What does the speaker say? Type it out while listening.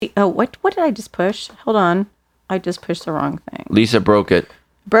what did I just push? Hold on. I just pushed the wrong thing. Lisa broke it.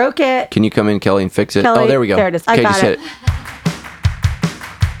 Broke it. Can you come in, Kelly, and fix it? Kelly, oh, there we go. There it is. I got just it. hit it.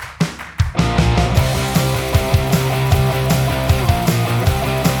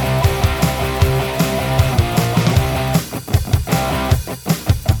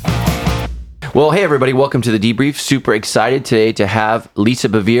 Well, hey, everybody. Welcome to the Debrief. Super excited today to have Lisa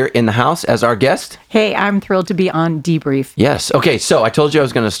Bevere in the house as our guest. Hey, I'm thrilled to be on Debrief. Yes. Okay, so I told you I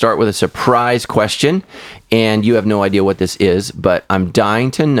was going to start with a surprise question, and you have no idea what this is, but I'm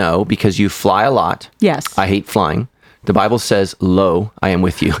dying to know because you fly a lot. Yes. I hate flying. The Bible says, lo, I am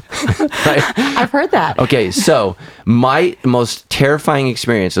with you. Right? I've heard that. Okay, so my most terrifying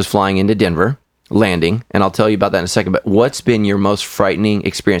experience was flying into Denver. Landing, and I'll tell you about that in a second, but what's been your most frightening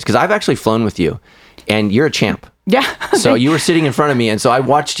experience? Because I've actually flown with you, and you're a champ. Yeah. So you were sitting in front of me, and so I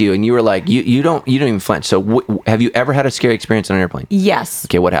watched you, and you were like, you don't even flinch. So have you ever had a scary experience on an airplane? Yes.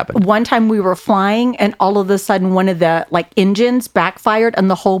 Okay, what happened? One time we were flying, and all of a sudden one of the engines backfired, and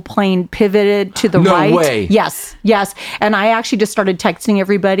the whole plane pivoted to the right. No way. Yes. And I actually just started texting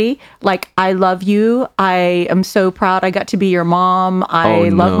everybody, like, I love you. I am so proud I got to be your mom. I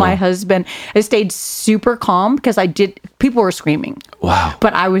love my husband. I stayed super calm because people were screaming. Wow.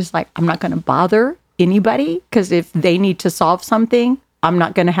 But I was like, I'm not going to bother anybody, because if they need to solve something, I'm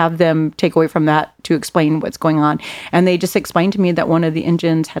not going to have them take away from that to explain what's going on. And they just explained to me that one of the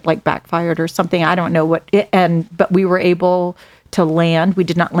engines had backfired or something. I don't know but we were able to land. We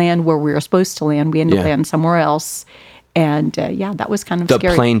did not land where we were supposed to land. We ended up landing somewhere else. And that was kind of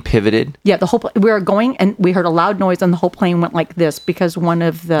scary. The plane pivoted? Yeah, we were going and we heard a loud noise and the whole plane went like this because one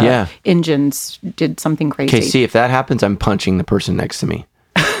of the engines did something crazy. Okay, see, if that happens, I'm punching the person next to me.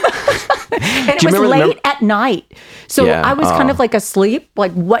 And it was late at night. So I was kind of asleep,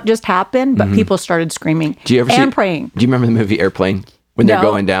 what just happened? But people started screaming and praying. Do you remember the movie Airplane when they're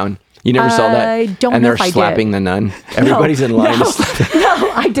going down? You never saw that? I don't and know they're if I slapping did. the nun. Everybody's in line to slap.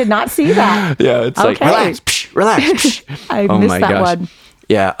 No, I did not see that. Yeah, it's like, relax. I missed that one.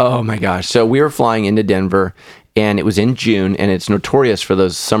 Yeah, oh my gosh. So we were flying into Denver, and it was in June, and it's notorious for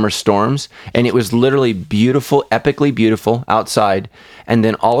those summer storms. And it was literally beautiful, epically beautiful outside. And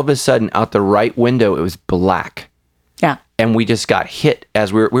then all of a sudden, out the right window, it was black. Yeah. And we just got hit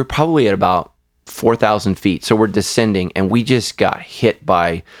as we were probably at about 4,000 feet. So we're descending, and we just got hit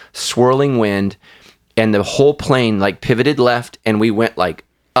by swirling wind, and the whole plane pivoted left, and we went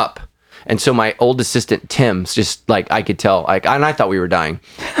up. And so my old assistant, Tim's just I could tell, and I thought we were dying.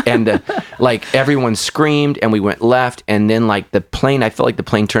 And everyone screamed and we went left. And then the plane, I felt like the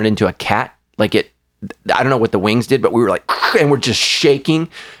plane turned into a cat. I don't know what the wings did, but we were and we're just shaking.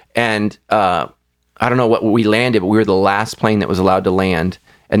 And I don't know what we landed, but we were the last plane that was allowed to land.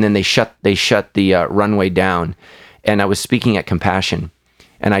 And then they shut the runway down. And I was speaking at Compassion.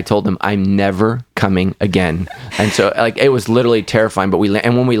 And I told them, I'm never coming again. And so, it was literally terrifying. But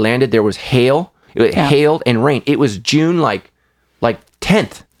and when we landed, there was hail. It hailed and rained. It was June,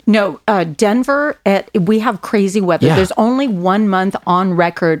 10th. No, Denver, we have crazy weather. Yeah. There's only 1 month on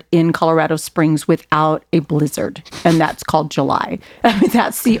record in Colorado Springs without a blizzard, and that's called July. I mean,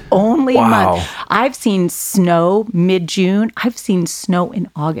 that's the only month. I've seen snow mid-June. I've seen snow in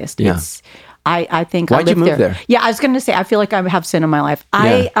August. Yeah. I think Why'd you move there? Yeah, I was going to say, I feel like I have sin in my life.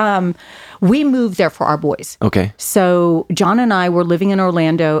 Yeah. We moved there for our boys. Okay. So John and I were living in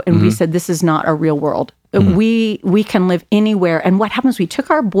Orlando, and we said, this is not a real world. We can live anywhere. And what happens, we took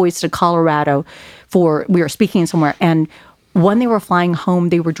our boys to Colorado we were speaking somewhere, and when they were flying home,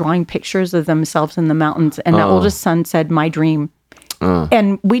 they were drawing pictures of themselves in the mountains. And the oldest son said, my dream.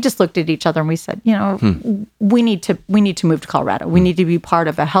 And we just looked at each other and we said, we need to move to Colorado. We need to be part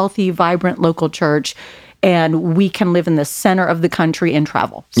of a healthy, vibrant local church, and we can live in the center of the country and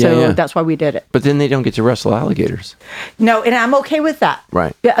travel. So that's why we did it. But then they don't get to wrestle alligators. No, and I'm okay with that.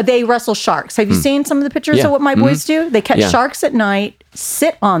 Right. They wrestle sharks. Have you seen some of the pictures of what my boys do? They catch sharks at night,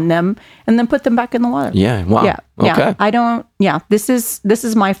 sit on them, and then put them back in the water. Yeah. Wow. Yeah. Okay. I don't. Yeah. This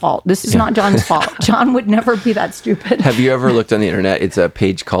is my fault. This is not John's fault. John would never be that stupid. Have you ever looked on the internet? It's a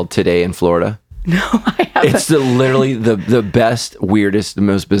page called Today in Florida. No, I haven't. It's literally the best, weirdest, the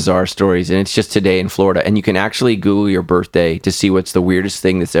most bizarre stories, and it's just today in Florida. And you can actually Google your birthday to see what's the weirdest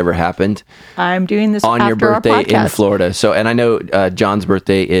thing that's ever happened. I'm doing this on after your birthday our podcast in Florida. So, and I know John's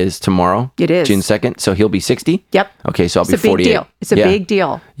birthday is tomorrow. It is June 2nd. So he'll be 60. Yep. Okay, so I'll be 48. It's a big deal. It's a big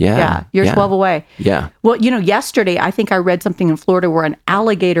deal. Yeah. You're 12 away. Yeah. Well, yesterday I think I read something in Florida where an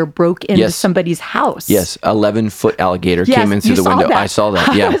alligator broke into somebody's house. Yes, 11-foot alligator came in through the window. That. I saw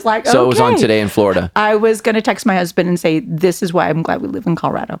that. Yeah. I was like, so it was on Today in Florida. I was going to text my husband and say, this is why I'm glad we live in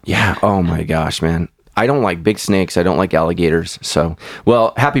Colorado. Yeah. Oh my gosh, man. I don't like big snakes. I don't like alligators. So,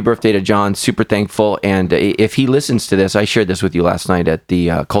 well, happy birthday to John. Super thankful. And if he listens to this, I shared this with you last night at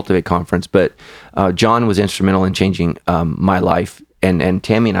the Cultivate conference, but John was instrumental in changing my life and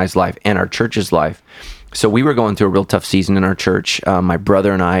Tammy and I's life and our church's life. So we were going through a real tough season in our church. My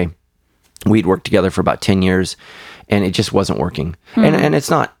brother and I, we'd worked together for about 10 years, and it just wasn't working. And it's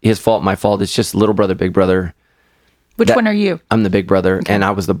not his fault, my fault. It's just little brother, big brother. Which one are you? I'm the big brother, and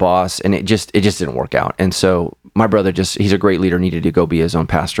I was the boss, and it just didn't work out. And so my brother he's a great leader, needed to go be his own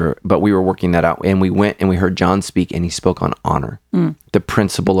pastor, but we were working that out. And we went and we heard John speak, and he spoke on honor, the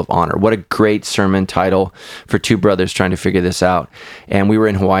principle of honor. What a great sermon title for two brothers trying to figure this out. And we were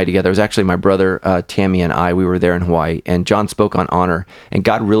in Hawaii together. It was actually my brother, Tammy, and I. We were there in Hawaii, and John spoke on honor, and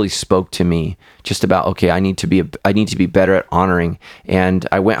God really spoke to me just about, okay, I need to be better at honoring. And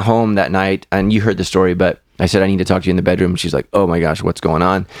I went home that night, and you heard the story, but I said, I need to talk to you in the bedroom. She's like, oh my gosh, what's going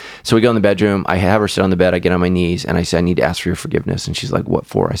on? So we go in the bedroom. I have her sit on the bed. I get on my knees and I said, I need to ask for your forgiveness. And she's like, what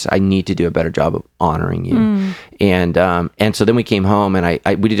for? I said, I need to do a better job of honoring you. And so then we came home,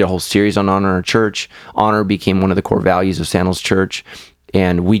 and we did a whole series on honor in our church. Honor became one of the core values of Sandals Church.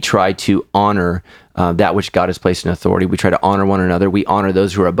 And we try to honor that which God has placed in authority. We try to honor one another. We honor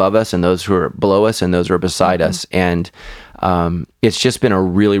those who are above us and those who are below us and those who are beside us. And it's just been a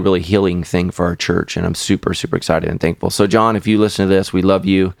really, really healing thing for our church. And I'm super, super excited and thankful. So John, if you listen to this, we love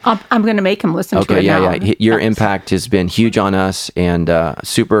you. I'm going to make him listen to it now. Yeah. Your impact has been huge on us, and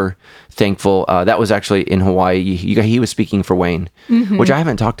super thankful. That was actually in Hawaii. He was speaking for Wayne, which I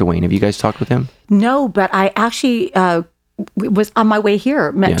haven't talked to Wayne. Have you guys talked with him? No, but I actually was on my way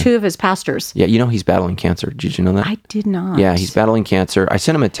here, met two of his pastors. Yeah, he's battling cancer. Did you know that? I did not. Yeah, he's battling cancer. I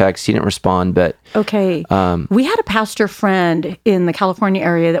sent him a text. He didn't respond, but... Okay. We had a pastor friend in the California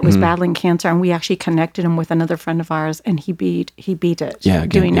area that was battling cancer, and we actually connected him with another friend of ours, and he beat it. Yeah,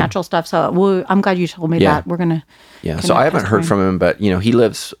 doing natural stuff. So I'm glad you told me that. We're going to... Yeah, so I haven't heard from him, but, he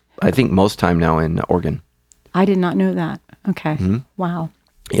lives, I think, most time now in Oregon. I did not know that. Okay. Wow.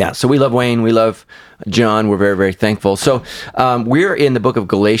 Yeah, so we love Wayne, we love John, we're very, very thankful. So we're in the book of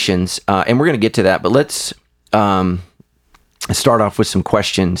Galatians, and we're going to get to that, but let's start off with some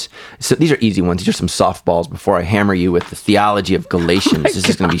questions. So these are easy ones. These are some softballs before I hammer you with the theology of Galatians. This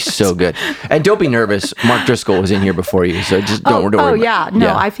is going to be so good. And don't be nervous. Mark Driscoll was in here before you, so just don't worry. Oh, yeah.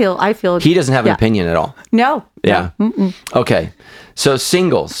 No, I feel... He doesn't have an opinion at all. No. Yeah. No. Okay. So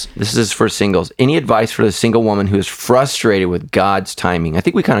singles, this is for singles. Any advice for the single woman who is frustrated with God's timing? I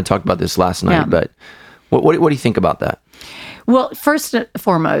think we kind of talked about this last night, but what do you think about that? Well, first and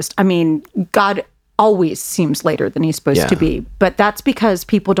foremost, God always seems later than he's supposed to be, but that's because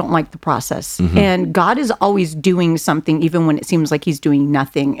people don't like the process. And God is always doing something, even when it seems like he's doing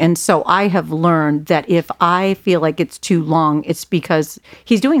nothing. And so I have learned that if I feel like it's too long, it's because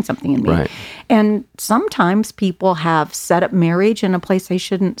he's doing something in me. Right. And sometimes people have set up marriage in a place they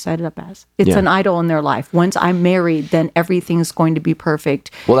shouldn't set it up as. It's an idol in their life. Once I'm married, then everything's going to be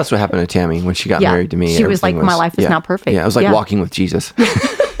perfect. Well, that's what happened to Tammy when she got married to me. She was like, my life is now perfect. Yeah, it was like walking with Jesus.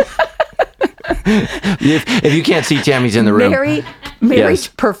 If you can't see, Tammy's in the room.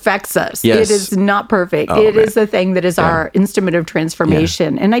 Marriage perfects us. Yes. It is not perfect. It is the thing that is our instrument of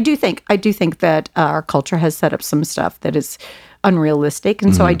transformation. And I do think that our culture has set up some stuff that is unrealistic.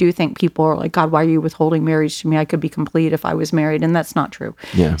 And so I do think people are like, God, why are you withholding marriage to me? I could be complete if I was married. And that's not true.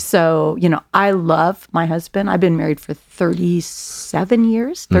 Yeah. So, I love my husband. I've been married for 37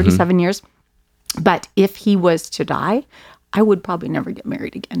 years. But if he was to die, I would probably never get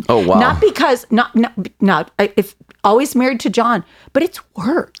married again. Oh, wow. Not because, if always married to John, but it's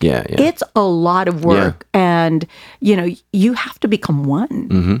work. Yeah. It's a lot of work. And, you have to become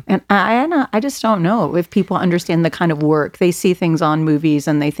one. And I just don't know if people understand the kind of work. They see things on movies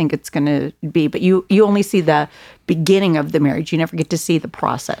and they think it's going to be, but you only see the beginning of the marriage. You never get to see the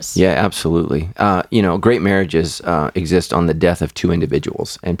process. Yeah, absolutely. Great marriages exist on the death of two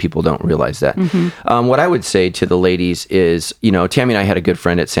individuals, and people don't realize that. What I would say to the ladies is, Tammy and I had a good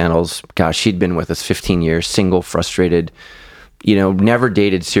friend at Sandals. Gosh, she'd been with us 15 years, single, frustrated, never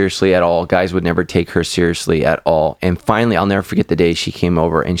dated seriously at all. Guys would never take her seriously at all. And finally, I'll never forget the day she came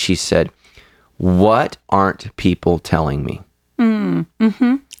over and she said, "What aren't people telling me?"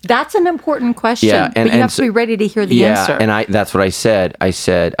 That's an important question. Yeah, but you have to be ready to hear the answer. And that's what I said. I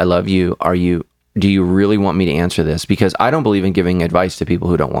said, "I love you. Do you really want me to answer this? Because I don't believe in giving advice to people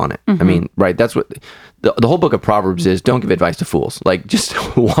who don't want it." Right? That's what the whole book of Proverbs is. Don't give advice to fools. Like, just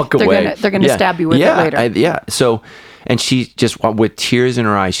walk away. They're gonna stab you with it later. So, and she just, with tears in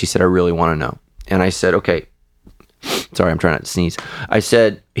her eyes, she said, "I really want to know." And I said, "Okay." Sorry, I'm trying not to sneeze. I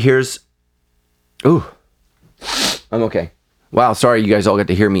said, I'm okay. Wow, sorry you guys all get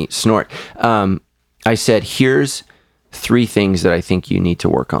to hear me snort. I said, here's 3 things that I think you need to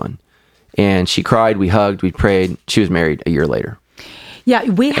work on. And she cried, we hugged, we prayed. She was married a year later. Yeah,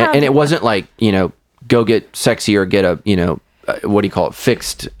 we have... And it wasn't like, go get sexy or get a, what do you call it?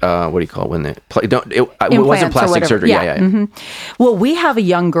 Fixed, what do you call it when they play? It wasn't plastic surgery. Yeah. Mm-hmm. Well, we have a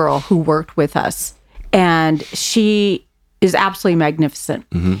young girl who worked with us, and she is absolutely magnificent.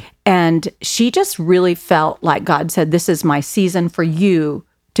 Mm-hmm. And she just really felt like God said, this is my season for you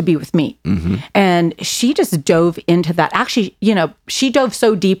to be with me. Mm-hmm. And she just dove into that. Actually, she dove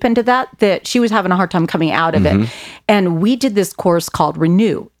so deep into that she was having a hard time coming out of it. And we did this course called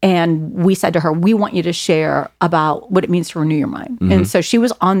Renew. And we said to her, we want you to share about what it means to renew your mind. And so she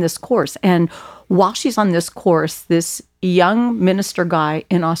was on this course. And while she's on this course, this young minister guy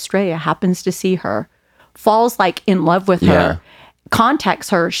in Australia happens to see her, falls like in love with her, contacts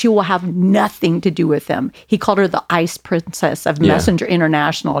her. She will have nothing to do with him. He called her the ice princess of Messenger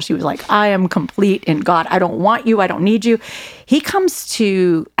International. She was like, I am complete in God. I don't want you. I don't need you. He comes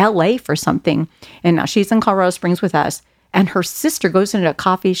to LA for something. And now she's in Colorado Springs with us. And her sister goes into a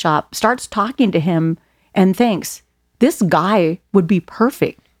coffee shop, starts talking to him, and thinks, this guy would be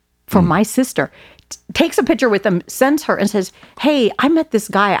perfect for my sister. Takes a picture with him, sends her, and says, hey, I met this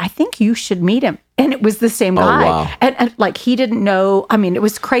guy. I think you should meet him. And it was the same guy. Wow. And like, he didn't know. I mean, it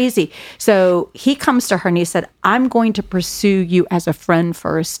was crazy. So he comes to her and he said, I'm going to pursue you as a friend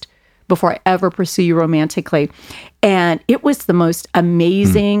first before I ever pursue you romantically. And it was the most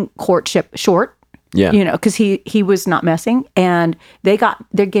amazing courtship, short, because he was not messing. And they're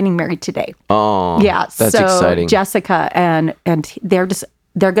getting married today. Oh, yeah. That's exciting. Jessica and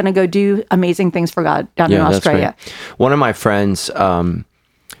they're going to go do amazing things for God down in Australia. That's great. One of my friends,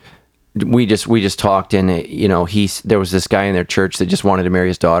 we just talked, and there was this guy in their church that just wanted to marry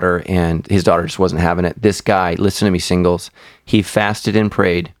his daughter, and his daughter just wasn't having it. This guy, listen to me, singles, he fasted and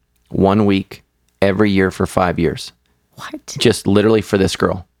prayed 1 week every year for 5 years. What? Just literally for this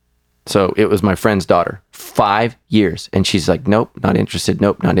girl. So it was my friend's daughter, 5 years, and she's like, nope, not interested.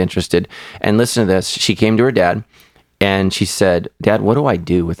 Nope, not interested. And listen to this. She came to her dad. And she said, Dad, what do I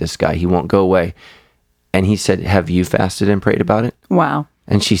do with this guy? He won't go away. And he said, have you fasted and prayed about it? Wow.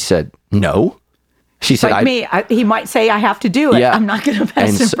 And she said, no. She said, he might say I have to do it. Yeah. I'm not going to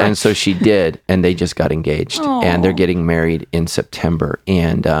fast and pray. And so she did, and they just got engaged. Aww. And they're getting married in September.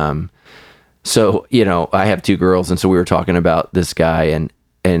 And so, I have 2 girls, and so we were talking about this guy, and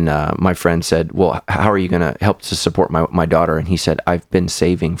my friend said, well, how are you going to help to support my daughter? And he said, I've been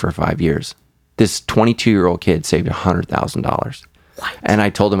saving for 5 years. This 22-year-old kid saved $100,000. What? And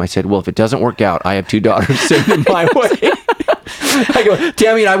I told him, I said, well, if it doesn't work out, I have 2 daughters saved in my way. I go,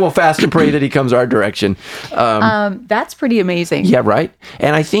 Tammy and I will fast and pray that he comes our direction. That's pretty amazing. Yeah, right.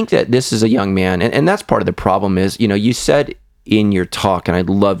 And I think that this is a young man, and that's part of the problem is, you said in your talk, and I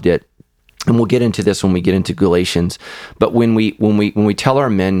loved it, and we'll get into this when we get into Galatians, but when we tell our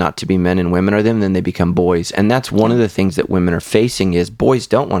men not to be men and women are them, then they become boys. And that's one of the things that women are facing is boys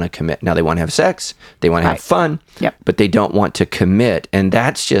don't want to commit. Now they want to have sex, they want to have fun, but they don't want to commit. And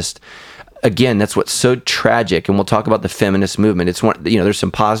that's just, again, that's what's so tragic. And we'll talk about the feminist movement. It's one, there's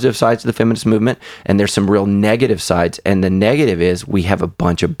some positive sides to the feminist movement, and there's some real negative sides. And the negative is we have a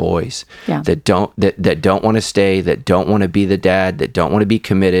bunch of boys that don't want to stay, that don't want to be the dad, that don't want to be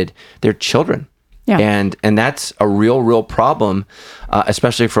committed. They're children. Yeah. And that's a real problem,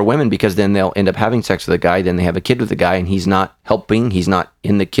 especially for women, because then they'll end up having sex with a guy, then they have a kid with a guy, and he's not helping, he's not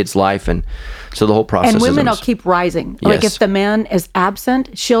in the kid's life, and so the whole process. And women will keep rising. Yes. Like if the man is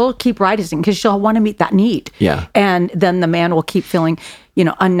absent, she'll keep rising because she'll want to meet that need. Yeah. And then the man will keep feeling,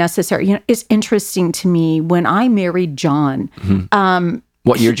 unnecessary. It's interesting to me when I married John.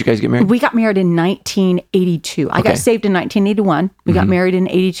 What year did you guys get married? We got married in 1982. I got saved in 1981. We got married in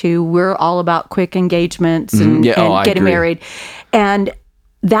 82. We're all about quick engagements and getting married. And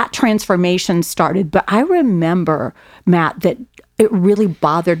that transformation started. But I remember, Matt, that it really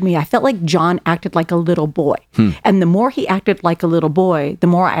bothered me. I felt like John acted like a little boy. And the more he acted like a little boy, the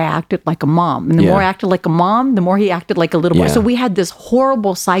more I acted like a mom. And the more I acted like a mom, the more he acted like a little boy. So we had this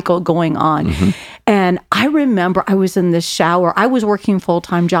horrible cycle going on. And I remember I was in the shower. I was working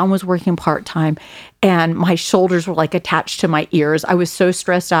full-time. John was working part-time. And my shoulders were like attached to my ears. I was so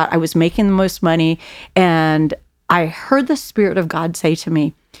stressed out. I was making the most money. And I heard the Spirit of God say to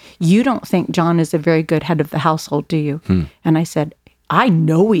me, you don't think John is a very good head of the household, do you? And I said, I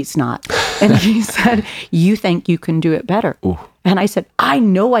know he's not. And he said, you think you can do it better. Ooh. And I said, I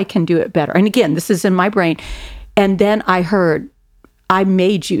know I can do it better. And again, this is in my brain. And then I heard, I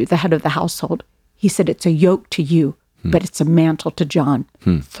made you the head of the household. He said, it's a yoke to you, but it's a mantle to John.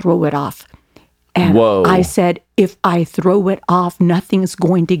 Throw it off. And Whoa. I said, if I throw it off, nothing's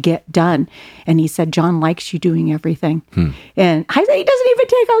going to get done. And he said, John likes you doing everything. And I said, he doesn't even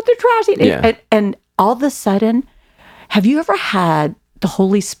take out the trash. Yeah. And all of a sudden, have you ever had the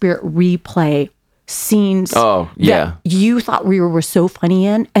Holy Spirit replay scenes that you thought we were so funny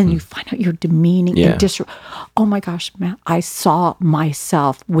in, and you find out you're demeaning and oh my gosh, Matt, I saw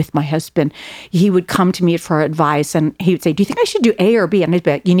myself with my husband. He would come to me for advice, and he would say, do you think I should do A or B? And I'd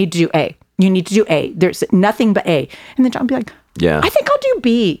be like, you need to do A. You need to do A. There's nothing but A. And then John would be like, I think I'll do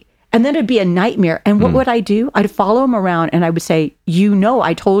B. And then it'd be a nightmare. And what would I do? I'd follow him around and I would say,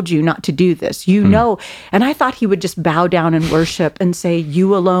 I told you not to do this. And I thought he would just bow down and worship and say,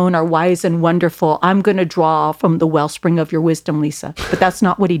 you alone are wise and wonderful. I'm going to draw from the wellspring of your wisdom, Lisa. But that's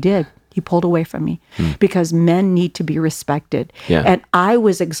not what he did. He pulled away from me because men need to be respected. Yeah. And I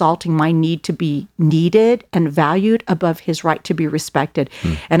was exalting my need to be needed and valued above his right to be respected.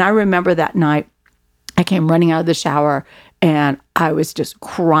 And I remember that night, I came running out of the shower and I was just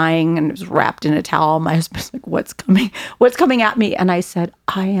crying and was wrapped in a towel. My husband's like, what's coming at me? And I said,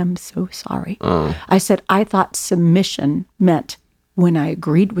 I am so sorry. I said, I thought submission meant when I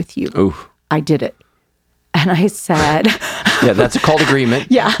agreed with you, I did it. And I said, yeah, that's a called agreement.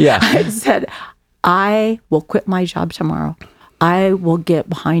 Yeah. I said, I will quit my job tomorrow. I will get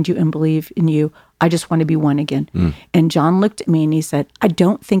behind you and believe in you. I just want to be one again. And John looked at me and he said, I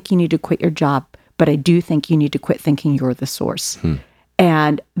don't think you need to quit your job, but I do think you need to quit thinking you're the source.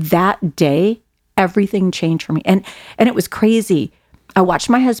 And that day, everything changed for me. And it was crazy. I watched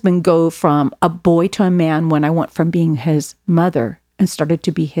my husband go from a boy to a man when I went from being his mother and started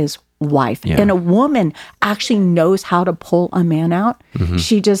to be his wife. Yeah. And a woman actually knows how to pull a man out.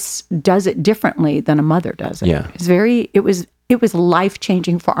 She just does it differently than a mother does it. Yeah. It was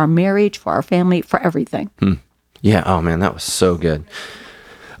life-changing for our marriage, for our family, for everything. Yeah. Oh man, that was so good.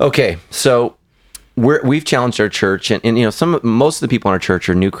 Okay. So we've challenged our church and most of the people in our church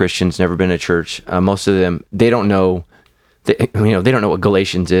are new Christians, never been to church. Most of them, they don't know, they don't know what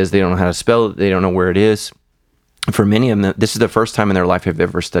Galatians is. They don't know how to spell it. They don't know where it is. For many of them, this is the first time in their life they've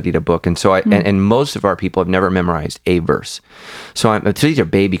ever studied a book. And so and most of our people have never memorized a verse. So these are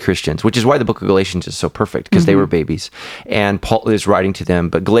baby Christians, which is why the book of Galatians is so perfect, because they were babies. And Paul is writing to them.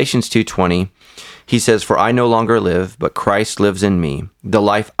 But Galatians 2:20, he says, for I no longer live, but Christ lives in me. The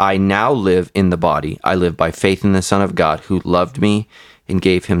life I now live in the body, I live by faith in the Son of God who loved me and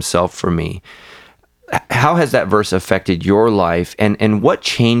gave himself for me. How has that verse affected your life, and what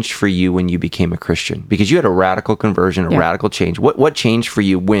changed for you when you became a Christian? Because you had a radical conversion, a radical change. What changed for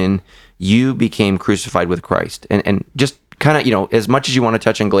you when you became crucified with Christ? And just kind of, as much as you want to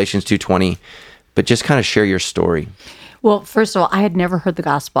touch on Galatians 2:20, but just kind of share your story. Well, first of all, I had never heard the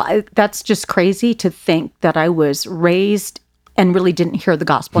gospel. That's just crazy to think that I was raised and really didn't hear the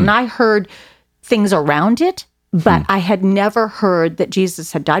gospel. And I heard things around it, but I had never heard that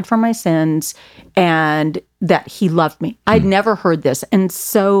Jesus had died for my sins and that he loved me. I'd never heard this. And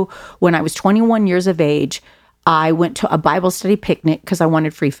so when I was 21 years of age, I went to a Bible study picnic because I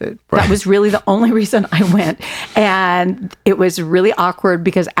wanted free food. That was really the only reason I went. And it was really awkward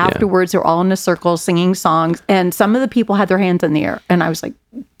because afterwards they're all in a circle singing songs. And some of the people had their hands in the air. And I was like,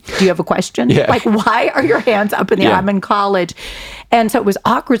 do you have a question? Like, why are your hands up in the air? I'm in college. And so it was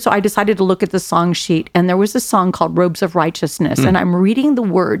awkward. So I decided to look at the song sheet. And there was a song called Robes of Righteousness. And I'm reading the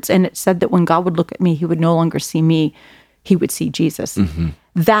words. And it said that when God would look at me, he would no longer see me. He would see Jesus.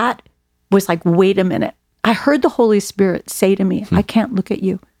 That was like, wait a minute. I heard the Holy Spirit say to me, I can't look at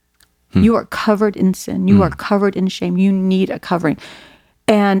you. You are covered in sin. You are covered in shame. You need a covering.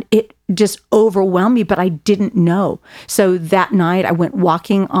 And it just overwhelmed me, but I didn't know. So that night I went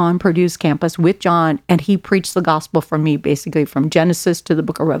walking on Purdue's campus with John, and he preached the gospel for me, basically from Genesis to the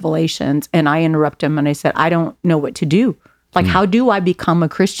book of Revelations. And I interrupted him and I said, I don't know what to do. Like, how do I become a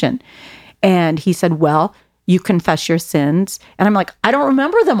Christian? And he said, well, you confess your sins. And I'm like, I don't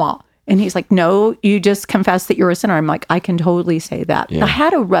remember them all. And he's like, no, you just confess that you're a sinner. I'm like, I can totally say that. I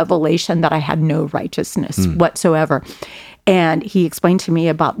had a revelation that I had no righteousness whatsoever. And he explained to me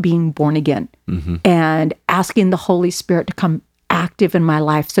about being born again and asking the Holy Spirit to come active in my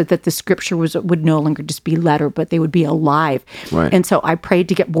life so that the scripture would no longer just be letter, but they would be alive. And so I prayed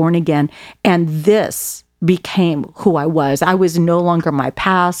to get born again. And this became who I was. I was no longer my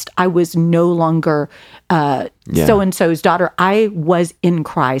past. I was no longer so-and-so's daughter. I was in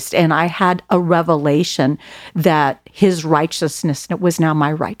Christ, and I had a revelation that his righteousness was now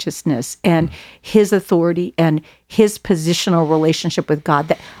my righteousness, and his authority and his positional relationship with God,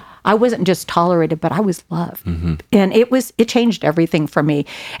 that I wasn't just tolerated, but I was loved. And it changed everything for me.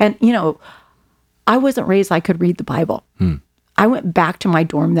 And, I wasn't raised I could read the Bible. I went back to my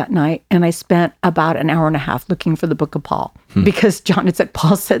dorm that night and I spent about an hour and a half looking for the book of Paul because John had said,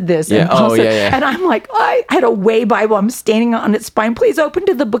 Paul said this. Yeah. And Paul said, yeah. And I'm like, I had a way Bible. I'm standing on its spine. Please open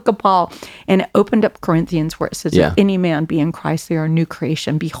to the book of Paul. And it opened up Corinthians where it says, if any man be in Christ, they are a new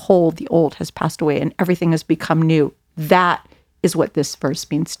creation. Behold, the old has passed away and everything has become new. That is what this verse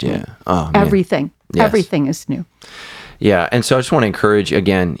means to me. Oh, everything. Yes. Everything is new. Yeah. And so I just want to encourage,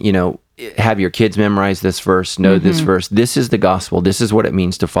 again, have your kids memorize this verse, know this verse. This is the gospel. This is what it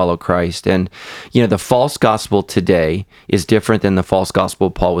means to follow Christ. And, the false gospel today is different than the false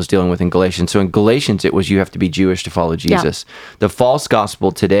gospel Paul was dealing with in Galatians. So in Galatians, it was you have to be Jewish to follow Jesus. Yeah. The false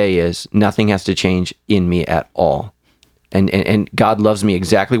gospel today is nothing has to change in me at all. And God loves me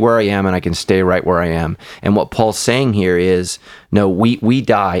exactly where I am, and I can stay right where I am. And what Paul's saying here is, no, we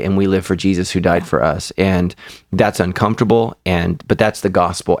die and we live for Jesus who died for us. And that's uncomfortable, but that's the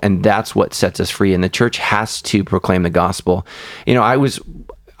gospel, and that's what sets us free. And the church has to proclaim the gospel.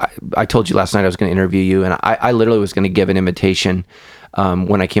 I told you last night I was going to interview you, and I literally was going to give an invitation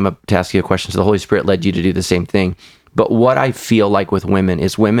when I came up to ask you a question. So the Holy Spirit led you to do the same thing. But what I feel like with women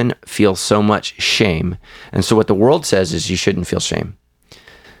is women feel so much shame. And so what the world says is you shouldn't feel shame.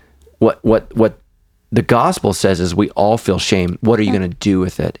 What the gospel says is we all feel shame. What are you going to do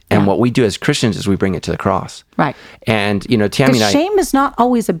with it? And what we do as Christians is we bring it to the cross. Right. And, Tammy and I... shame is not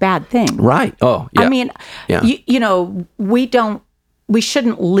always a bad thing. Right. Oh, yeah. I mean, we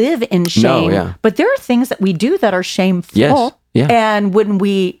shouldn't live in shame, but there are things that we do that are shameful. Yes. Yeah. And when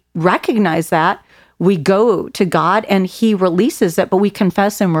we recognize that, we go to God and he releases it, but we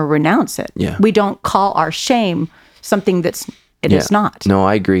confess and we renounce it. Yeah. We don't call our shame something it is not. No,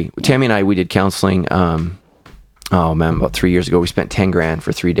 I agree. Yeah. Tammy and I, we did counseling, about 3 years ago. We spent $10,000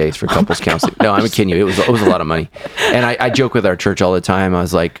 for 3 days for couples counseling. No, I'm kidding you. It was a lot of money. And I joke with our church all the time. I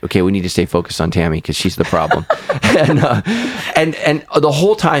was like, okay, we need to stay focused on Tammy because she's the problem. and the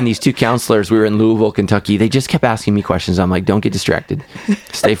whole time, these two counselors, we were in Louisville, Kentucky, they just kept asking me questions. I'm like, don't get distracted.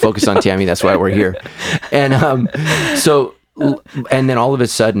 Stay focused on Tammy. That's why we're here. And and then all of a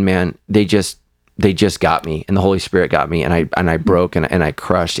sudden, man, they just got me, and the Holy Spirit got me, and I broke and I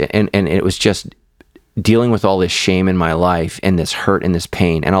crushed, and it was just dealing with all this shame in my life and this hurt and this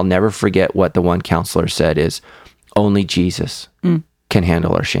pain. And I'll never forget what the one counselor said is, only Jesus can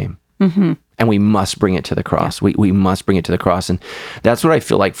handle our shame. Mm-hmm. And we must bring it to the cross. Yeah. We must bring it to the cross. And that's what I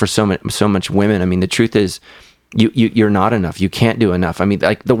feel like for so much women. I mean, the truth is, you're not enough. You can't do enough. I mean,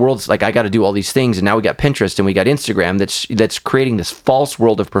 like the world's like, I got to do all these things, and now we got Pinterest and we got Instagram that's creating this false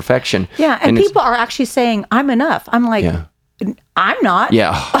world of perfection. Yeah, and people are actually saying, I'm enough. I'm like, I'm not.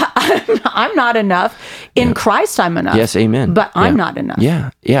 Yeah. I'm not enough. In Christ, I'm enough. Yes, amen. But I'm not enough. Yeah,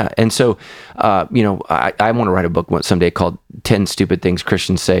 yeah. And so, I want to write a book someday called 10 Stupid Things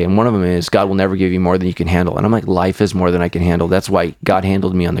Christians Say. And one of them is, God will never give you more than you can handle. And I'm like, life is more than I can handle. That's why God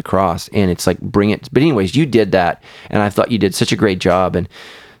handled me on the cross. And it's like, bring it. But anyways, you did that. And I thought you did such a great job. And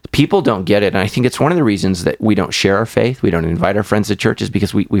people don't get it. And I think it's one of the reasons that we don't share our faith. We don't invite our friends to church, is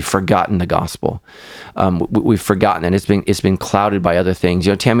because we've forgotten the gospel. We've forgotten, and it's been clouded by other things.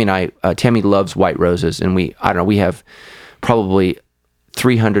 Tammy and I, Tammy loves white roses, and we have probably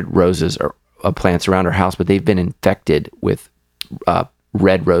 300 roses or plants around our house, but they've been infected with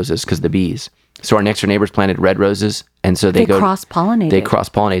red roses because of the bees. So our next door neighbors planted red roses, and so they cross-pollinate. They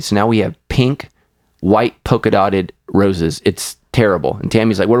cross-pollinate. So now we have pink, white, polka-dotted roses. It's terrible. And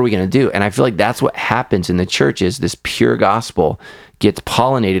Tammy's like, what are we going to do? And I feel like that's what happens in the church, is this pure gospel gets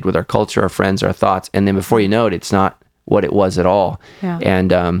pollinated with our culture, our friends, our thoughts. And then before you know it, it's not what it was at all. Yeah.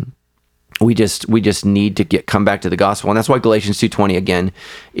 And we just need to come back to the gospel. And that's why Galatians 2:20 again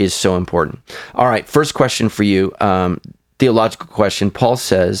is so important. All right. First question for you. Theological question. Paul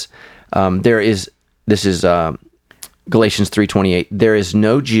says, this is Galatians 3:28. There is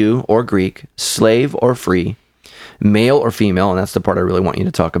no Jew or Greek, slave or free, male or female, and that's the part I really want you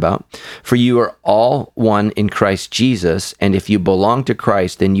to talk about. For you are all one in Christ Jesus, and if you belong to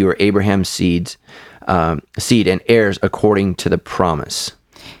Christ, then you are Abraham's seed and heirs according to the promise.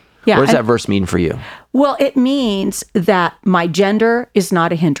 Yeah, what does that verse mean for you? Well, it means that my gender is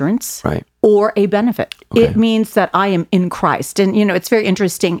not a hindrance, right, or a benefit. Okay. It means that I am in Christ. And, it's very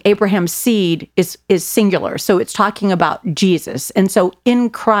interesting. Abraham's seed is singular. So it's talking about Jesus. And so in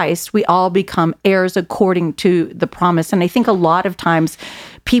Christ, we all become heirs according to the promise. And I think a lot of times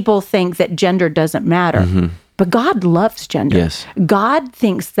people think that gender doesn't matter. Mm-hmm. But God loves gender. Yes. God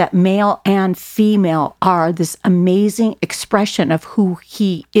thinks that male and female are this amazing expression of who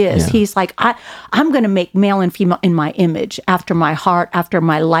he is. Yeah. He's like, I'm going to make male and female in my image, after my heart, after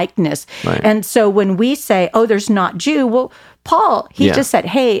my likeness. Right. And so when we say, oh, there's not Jew, well, Paul, he just said,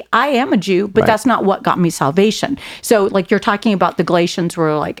 hey, I am a Jew, but that's not what got me salvation. So like you're talking about the Galatians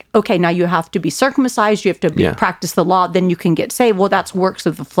were like, okay, now you have to be circumcised, you have to practice the law, then you can get saved. Well, that's works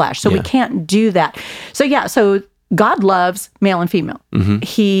of the flesh. So we can't do that. So God loves male and female.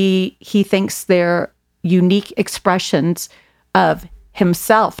 He thinks they're unique expressions of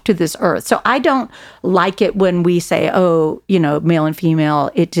himself to this earth. So I don't like it when we say, oh, male and female,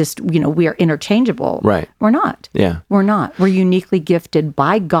 it just, we are interchangeable. Right. We're not. Yeah. We're not. We're uniquely gifted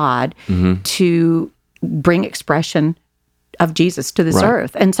by God to bring expression of Jesus to this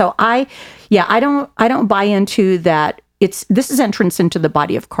earth. And so I don't buy into that. This is entrance into the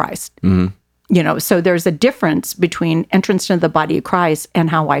body of Christ. So there's a difference between entrance into the body of Christ and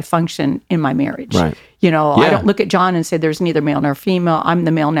how I function in my marriage. Right. I don't look at John and say there's neither male nor female. I'm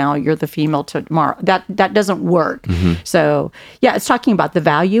the male now, you're the female tomorrow. That doesn't work. So it's talking about the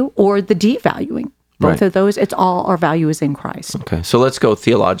value or the devaluing. Both of those, it's all our value is in Christ. Okay, so let's go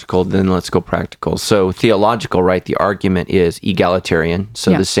theological, then let's go practical. So theological, right, the argument is egalitarian,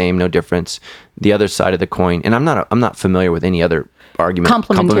 so the same, no difference. The other side of the coin, and I'm not familiar with any other argument,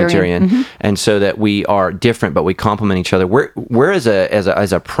 complementarian. And so that we are different, but we complement each other. Where as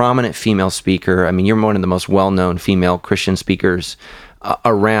a prominent female speaker, I mean, you're one of the most well-known female Christian speakers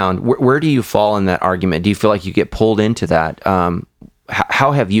around. Where do you fall in that argument? Do you feel like you get pulled into that?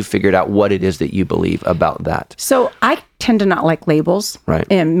 How have you figured out what it is that you believe about that? So I tend to not like labels. Right.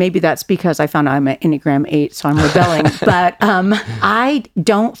 And maybe that's because I found out I'm an Enneagram 8, so I'm rebelling. But I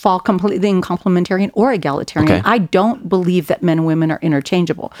don't fall completely in complementarian or egalitarian. Okay. I don't believe that men and women are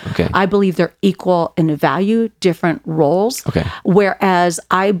interchangeable. Okay. I believe they're equal in value, different roles. Okay. Whereas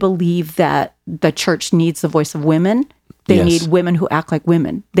I believe that the church needs the voice of women. They need women who act like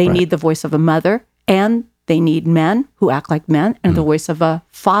women. They need the voice of a mother, and they need men who act like men and the voice of a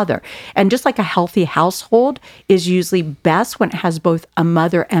father. And just like a healthy household is usually best when it has both a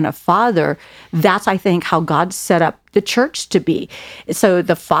mother and a father, that's, I think, how God set up the church to be. So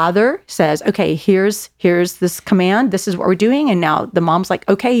the father says, okay, here's this command. This is what we're doing. And now the mom's like,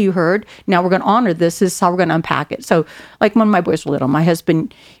 okay, you heard. Now we're going to honor this. This is how we're going to unpack it. So like when my boys were little, my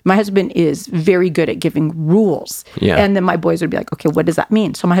husband is very good at giving rules. Yeah. And then my boys would be like, okay, what does that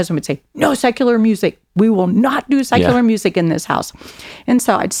mean? So my husband would say, no secular music. We will not do secular music in this house. And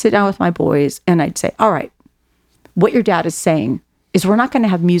so I'd sit down with my boys and I'd say, all right, what your dad is saying is we're not going to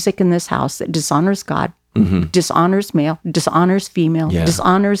have music in this house that dishonors God, dishonors male, dishonors female,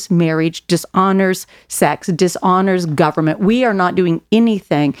 dishonors marriage, dishonors sex, dishonors government. We are not doing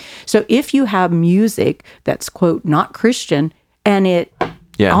anything. So if you have music that's, quote, not Christian and it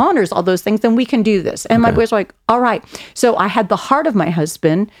honors all those things, then we can do this. And my boys were like, all right. So I had the heart of my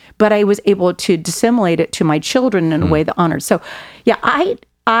husband, but I was able to disseminate it to my children in a way that honors. So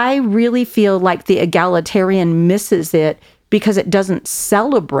I really feel like the egalitarian misses it because it doesn't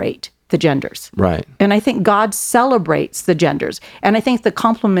celebrate the genders. Right. And I think God celebrates the genders. And I think the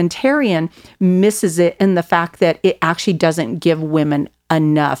complementarian misses it in the fact that it actually doesn't give women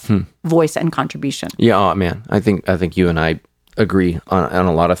enough voice and contribution. Yeah, oh man, I think you and I agree on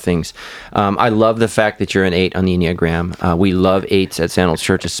a lot of things. I love the fact that you're an 8 on the Enneagram. We love 8s at St. Ol's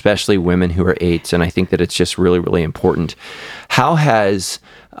Church, especially women who are 8s, and I think that it's just really, really important. How has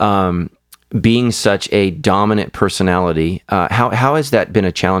being such a dominant personality, how has that been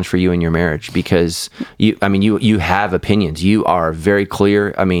a challenge for you in your marriage? Because you have opinions. You are very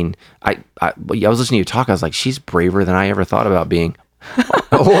clear. I mean, I was listening to you talk. I was like, she's braver than I ever thought about being.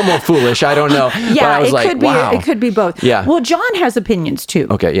 Or more foolish, I don't know. Yeah, but I was like, wow. It could be both. Yeah. Well, John has opinions too.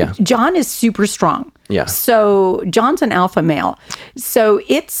 Okay, yeah. John is super strong. Yeah. So John's an alpha male. So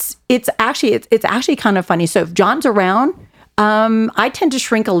it's actually kind of funny. So if John's around, I tend to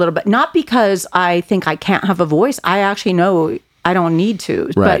shrink a little bit, not because I think I can't have a voice. I actually know I don't need to.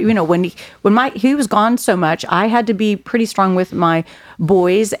 Right. But when he was gone so much, I had to be pretty strong with my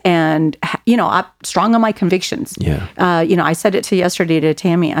boys, and I'm strong on my convictions. Yeah. I said it yesterday to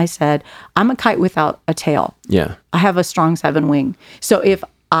Tammy. I said, I'm a kite without a tail. Yeah. I have a strong 7 wing. So if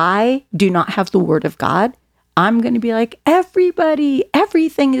I do not have the word of God, I'm going to be like,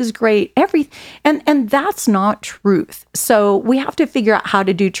 everything is great. And that's not truth. So we have to figure out how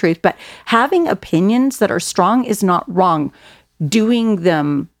to do truth. But having opinions that are strong is not wrong.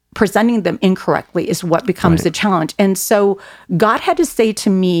 Presenting them incorrectly is what becomes the challenge. And so God had to say to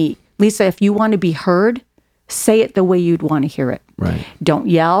me, Lisa, if you want to be heard, say it the way you'd want to hear it. Right. Don't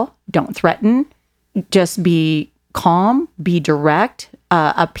yell, don't threaten, just be calm, be direct,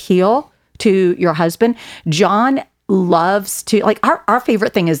 appeal to your husband. John loves to, like, our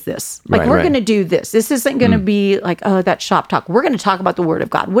favorite thing is this. Like, we're going to do this. This isn't going to be like, oh, that shop talk. We're going to talk about the word of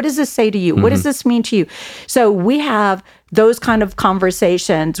God. What does this say to you? What does this mean to you? So we have those kind of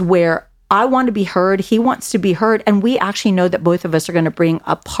conversations where I want to be heard, he wants to be heard, and we actually know that both of us are going to bring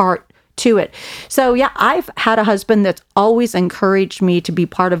a part to it. So yeah, I've had a husband that's always encouraged me to be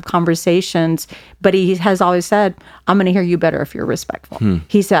part of conversations, but he has always said, I'm going to hear you better if you're respectful.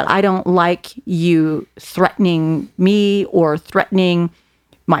 He said, I don't like you threatening me or threatening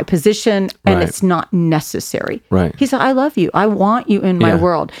my position, and it's not necessary. Right. He said, I love you. I want you in my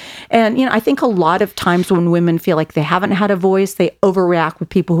world. And, I think a lot of times when women feel like they haven't had a voice, they overreact with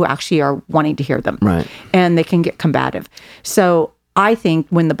people who actually are wanting to hear them. Right. And they can get combative. So I think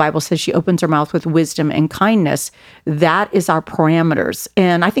when the Bible says she opens her mouth with wisdom and kindness, that is our parameters.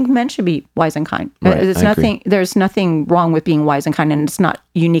 And I think men should be wise and kind. Right, There's nothing wrong with being wise and kind, and it's not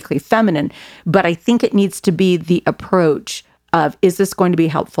uniquely feminine. But I think it needs to be the approach of, is this going to be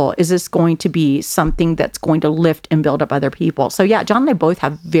helpful? Is this going to be something that's going to lift and build up other people? So yeah, John and I both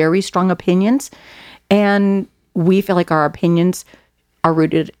have very strong opinions, and we feel like our opinions are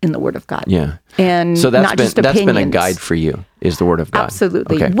rooted in the Word of God. Yeah. And so not just opinions. That's been a guide for you, is the Word of God.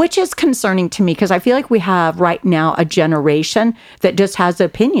 Absolutely. Okay. Which is concerning to me, because I feel like we have right now a generation that just has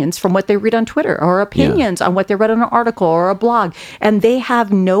opinions from what they read on Twitter, or opinions on what they read in an article or a blog, and they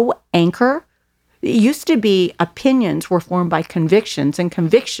have no anchor. It used to be opinions were formed by convictions, and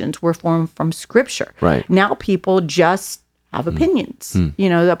convictions were formed from Scripture. Right. Now people just have opinions.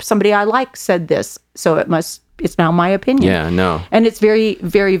 Somebody I like said this, so it's now my opinion. Yeah, no. And it's very,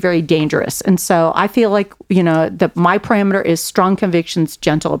 very, very dangerous. And so I feel like, my parameter is strong convictions,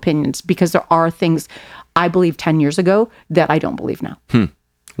 gentle opinions, because there are things I believed 10 years ago that I don't believe now.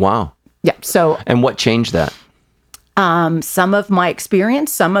 Wow. Yeah. So. And what changed that? Some of my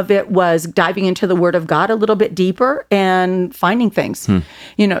experience, some of it was diving into the Word of God a little bit deeper and finding things.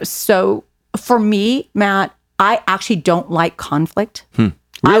 So for me, Matt, I actually don't like conflict.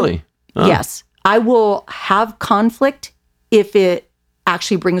 Really? Yes. I will have conflict if it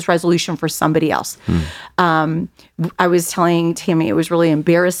actually brings resolution for somebody else. I was telling Tammy, it was really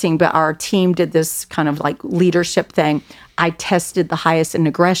embarrassing, but our team did this kind of like leadership thing. I tested the highest in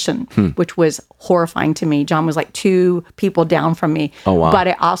aggression, which was horrifying to me. John was like 2 people down from me. Oh, wow. But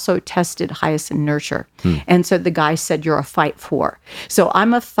I also tested highest in nurture. And so the guy said, you're a fight for. So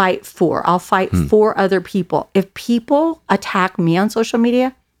I'm a fight for. I'll fight for other people. If people attack me on social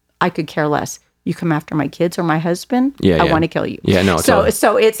media, I could care less. You come after my kids or my husband, I want to kill you. Yeah, no.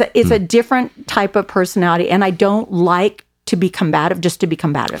 So it's a different type of personality, and I don't like to be combative just to be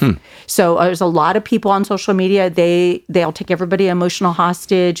combative. So there's a lot of people on social media, they'll take everybody emotional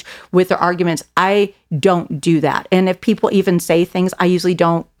hostage with their arguments. I don't do that. And if people even say things, I usually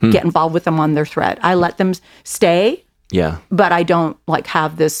don't get involved with them on their thread. I let them stay. Yeah. But I don't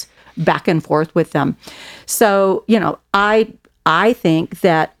have this back and forth with them. So, I think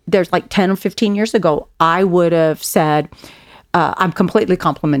that there's like 10 or 15 years ago, I would have said, I'm completely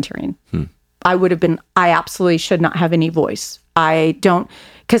complementarian. I would have been, I absolutely should not have any voice. I don't,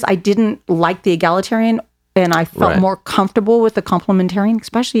 because I didn't like the egalitarian, and I felt more comfortable with the complementarian,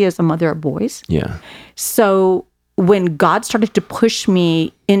 especially as a mother of boys. Yeah. So when God started to push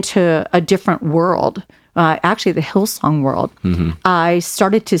me into a different world, actually the Hillsong world, I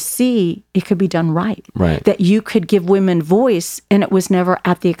started to see it could be done right. Right. That you could give women voice, and it was never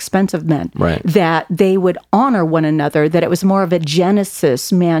at the expense of men. Right. That they would honor one another, that it was more of a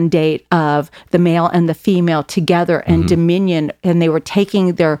Genesis mandate of the male and the female together and dominion, and they were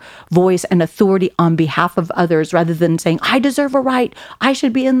taking their voice and authority on behalf of others rather than saying, I deserve a right, I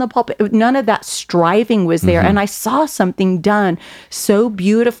should be in the pulpit. None of that striving was there. And I saw something done so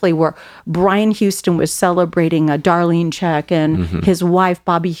beautifully where Brian Houston was celebrating Darlene Check and his wife,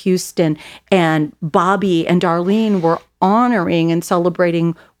 Bobby Houston, and Bobby and Darlene were honoring and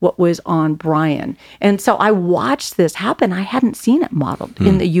celebrating what was on Brian. And so I watched this happen. I hadn't seen it modeled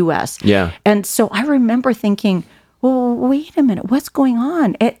in the U.S. Yeah. And so I remember thinking, well, wait a minute, what's going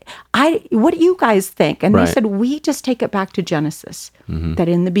on? What do you guys think? And they said, we just take it back to Genesis, that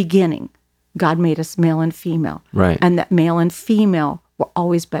in the beginning, God made us male and female. Right. And that male and female were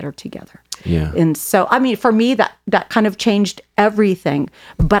always better together. Yeah. And so, I mean, for me, that kind of changed everything.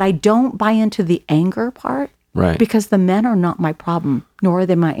 But I don't buy into the anger part. Right. Because the men are not my problem, nor are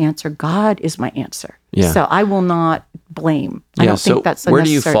they my answer. God is my answer. Yeah. So I will not blame. I don't think that's where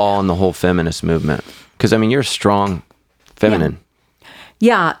do you fall in the whole feminist movement? Because, I mean, you're strong feminine.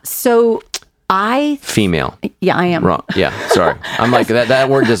 Yeah. So female. Yeah, I am. Wrong. Yeah. Sorry. I'm like, that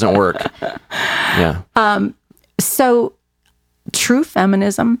word doesn't work. Yeah. So true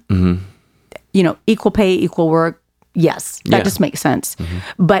feminism, equal pay, equal work. Yes, that just makes sense.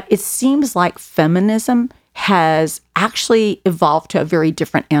 But it seems like feminism has actually evolved to a very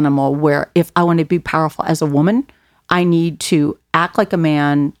different animal where if I want to be powerful as a woman, I need to act like a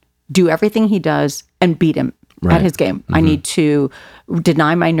man, do everything he does, and beat him at his game. I need to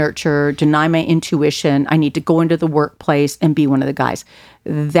deny my nurture, deny my intuition. I need to go into the workplace and be one of the guys.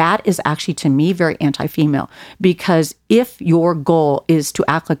 That is actually, to me, very anti-female, because if your goal is to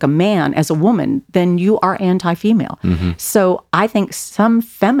act like a man as a woman, then you are anti-female. So I think some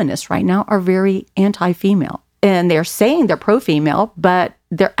feminists right now are very anti-female, and they're saying they're pro-female, but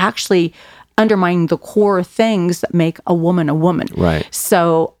they're actually undermining the core things that make a woman a woman. Right.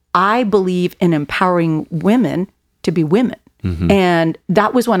 So I believe in empowering women to be women. And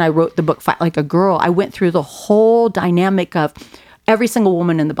that was when I wrote the book, Fight Like a Girl. I went through the whole dynamic of every single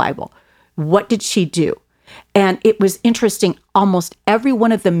woman in the Bible. What did she do? And it was interesting. Almost every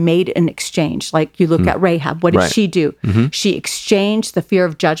one of them made an exchange. Like you look at Rahab. What did she do? She exchanged the fear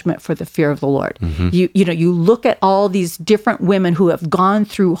of judgment for the fear of the Lord. You look at all these different women who have gone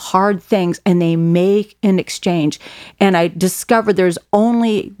through hard things, and they make an exchange. And I discovered there's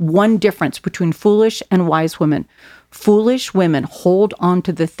only one difference between foolish and wise women. Foolish women hold on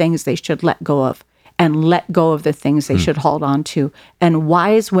to the things they should let go of, and let go of the things they should hold on to. And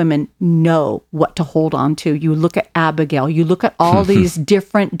wise women know what to hold on to. You look at Abigail. You look at all these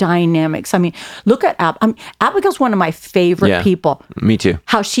different dynamics. I mean, look at Abigail's one of my favorite people. Me too.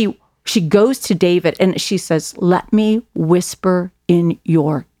 How she goes to David and she says, "Let me whisper in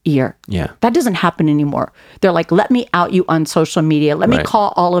your ear." Yeah. That doesn't happen anymore. They're like, "Let me out you on social media. Let me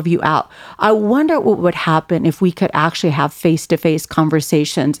call all of you out." I wonder what would happen if we could actually have face-to-face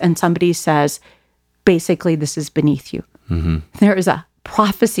conversations and somebody says, basically, this is beneath you. There is a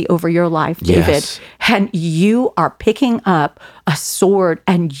prophecy over your life, David, and you are picking up a sword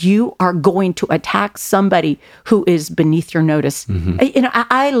and you are going to attack somebody who is beneath your notice.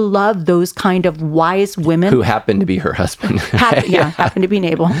 I love those kind of wise women who happen to be her husband. Happen to be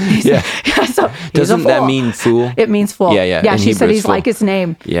Nabal. So doesn't that mean fool? It means fool. Yeah. She said he's like his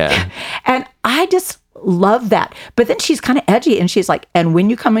name. Yeah. And I just love that. But then she's kind of edgy, and she's like, "And when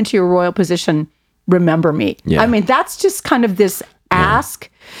you come into your royal position, remember me." I mean, that's just kind of this ask.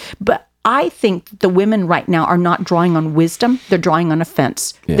 But I think the women right now are not drawing on wisdom. They're drawing on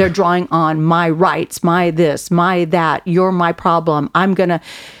offense. They're drawing on my rights, my this, my that. You're my problem. I'm going to,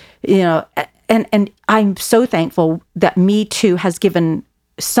 and I'm so thankful that Me Too has given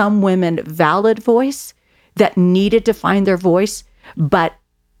some women valid voice that needed to find their voice. But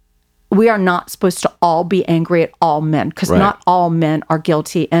we are not supposed to all be angry at all men, because not all men are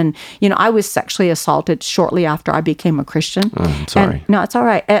guilty. And, I was sexually assaulted shortly after I became a Christian. Oh, I'm sorry. And, no, it's all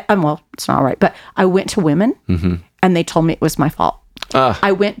right. Well, it's not all right. But I went to women and they told me it was my fault.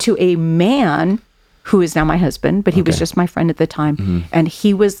 I went to a man who is now my husband, but he was just my friend at the time. And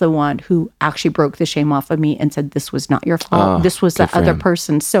he was the one who actually broke the shame off of me and said, "This was not your fault. This was the other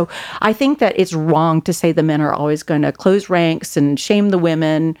person." So I think that it's wrong to say the men are always going to close ranks and shame the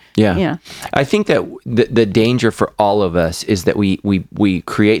women. Yeah. I think that the danger for all of us is that we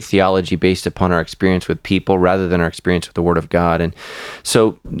create theology based upon our experience with people rather than our experience with the Word of God. And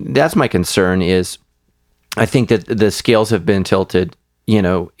so that's my concern is I think that the scales have been tilted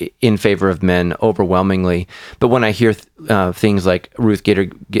in favor of men overwhelmingly. But when I hear things like Ruth Bader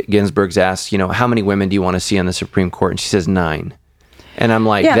Ginsburg's asked, how many women do you want to see on the Supreme Court? And she says 9. And I'm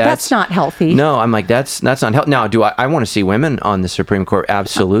like, that's not healthy. No, I'm like, that's not healthy. Now, do I want to see women on the Supreme Court?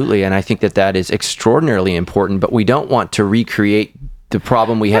 Absolutely. And I think that is extraordinarily important, but we don't want to recreate the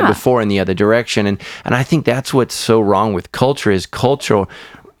problem we had before in the other direction. And I think that's what's so wrong with culture is cultural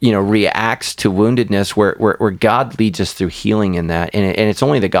reacts to woundedness where God leads us through healing in that. And it's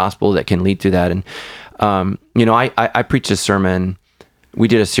only the gospel that can lead to that. And, I preached a sermon. We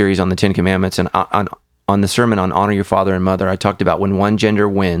did a series on the 10 Commandments, and on the sermon on honor your father and mother, I talked about when one gender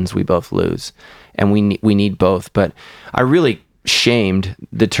wins, we both lose. And we need both. But I really shamed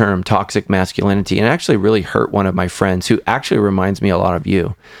the term toxic masculinity and actually really hurt one of my friends who actually reminds me a lot of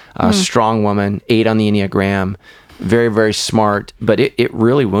you. A strong woman, 8 on the Enneagram, very, very smart, but it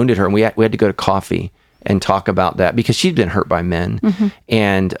really wounded her. And we had to go to coffee and talk about that because she'd been hurt by men.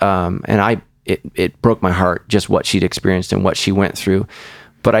 And it broke my heart just what she'd experienced and what she went through.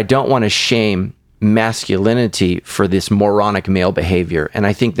 But I don't want to shame masculinity for this moronic male behavior. And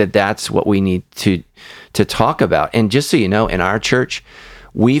I think that that's what we need to talk about. And just so you know, in our church,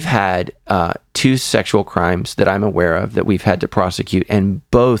 we've had 2 sexual crimes that I'm aware of that we've had to prosecute, and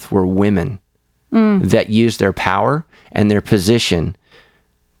both were women that used their power and their position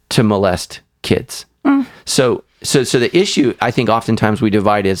to molest kids. So the issue, I think oftentimes we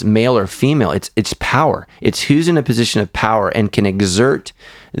divide as male or female. It's power. It's who's in a position of power and can exert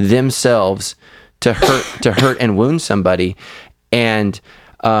themselves to hurt and wound somebody. And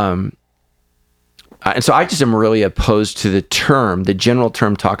And so I just am really opposed to the general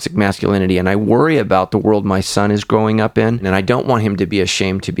term toxic masculinity. And I worry about the world my son is growing up in. And I don't want him to be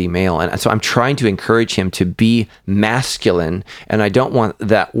ashamed to be male. And so I'm trying to encourage him to be masculine. And I don't want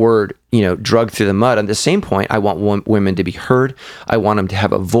that word, drugged through the mud. At the same point, I want women to be heard. I want them to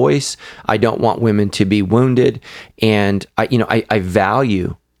have a voice. I don't want women to be wounded. And I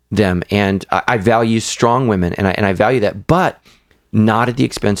value them, and I value strong women, and I value that, but not at the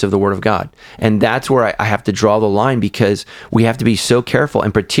expense of the Word of God. And that's where I have to draw the line, because we have to be so careful,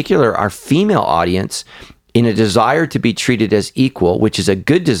 in particular our female audience, in a desire to be treated as equal, which is a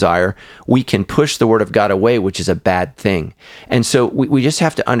good desire, we can push the Word of God away, which is a bad thing. And so we just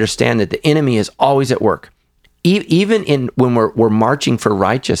have to understand that the enemy is always at work. Even when we're marching for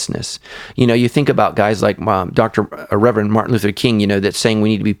righteousness, you think about guys like Reverend Martin Luther King, that's saying we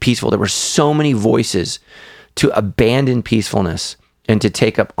need to be peaceful. There were so many voices to abandon peacefulness and to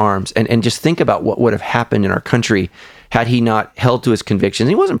take up arms. And just think about what would have happened in our country had he not held to his convictions.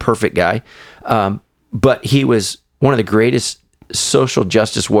 He wasn't a perfect guy, but he was one of the greatest social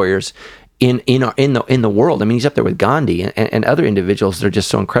justice warriors in the world. I mean, he's up there with Gandhi and other individuals that are just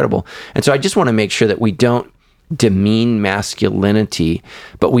so incredible. And so I just want to make sure that we don't demean masculinity,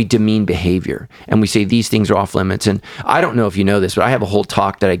 but we demean behavior. And we say these things are off limits. And I don't know if you know this, but I have a whole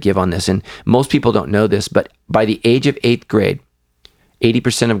talk that I give on this. And most people don't know this, but by the age of 8th grade,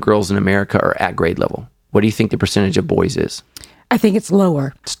 80% of girls in America are at grade level. What do you think the percentage of boys is? I think it's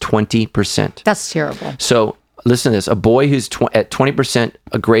lower. It's 20%. That's terrible. So listen to this. A boy who's at 20%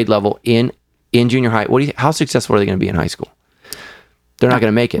 a grade level in junior high, how successful are they going to be in high school? They're not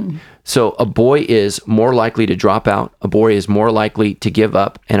going to make it. So a boy is more likely to drop out. A boy is more likely to give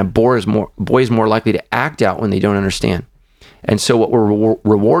up, and a boy is more likely to act out when they don't understand. And so what we're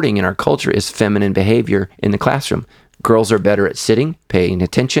rewarding in our culture is feminine behavior in the classroom. Girls are better at sitting, paying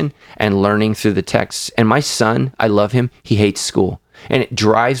attention, and learning through the texts. And my son, I love him. He hates school, and it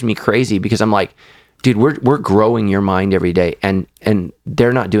drives me crazy because I'm like, dude, we're growing your mind every day, and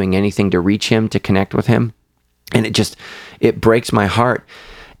they're not doing anything to reach him, to connect with him. And it breaks my heart.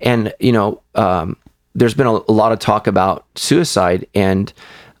 And, there's been a lot of talk about suicide. And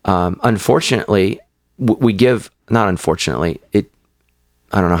unfortunately, I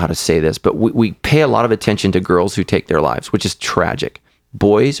don't know how to say this, but we pay a lot of attention to girls who take their lives, which is tragic.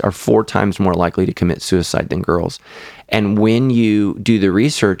 Boys are 4 times more likely to commit suicide than girls. And when you do the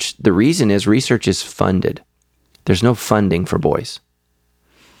research, the reason is research is funded. There's no funding for boys.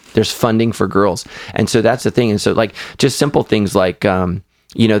 There's funding for girls. And so that's the thing. And so just simple things like,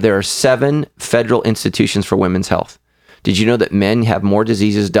 there are 7 federal institutions for women's health. Did you know that men have more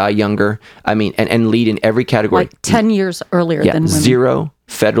diseases, die younger? I mean, and lead in every category. Like 10 years earlier than women. 0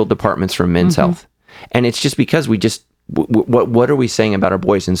 federal departments for men's health. And it's just because what are we saying about our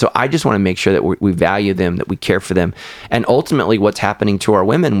boys? And so I just want to make sure that we value them, that we care for them. And ultimately what's happening to our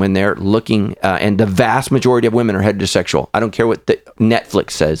women when they're looking, and the vast majority of women are heterosexual. I don't care what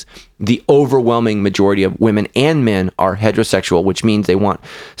Netflix says. The overwhelming majority of women and men are heterosexual, which means they want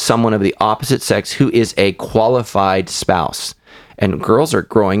someone of the opposite sex who is a qualified spouse. And girls are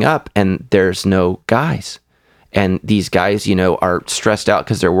growing up and there's no guys. And these guys, are stressed out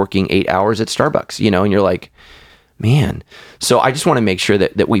because they're working 8 hours at Starbucks, and you're like, man. So I just want to make sure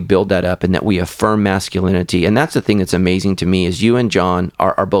that we build that up and that we affirm masculinity. And that's the thing that's amazing to me is you and John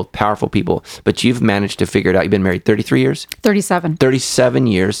are both powerful people, but you've managed to figure it out. You've been married 33 years? 37. 37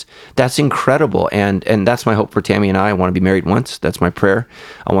 years. That's incredible. And that's my hope for Tammy and I want to be married once. That's my prayer.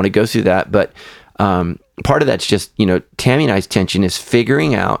 I want to go through that. But part of that's just, Tammy and I's tension is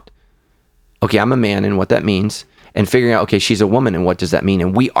figuring out, okay, I'm a man and what that means, and figuring out, okay, she's a woman and what does that mean?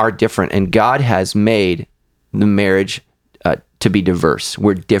 And we are different. And God has made the marriage to be diverse.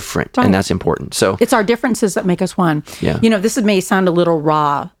 We're different, right. And that's important. So it's our differences that make us one. Yeah. This may sound a little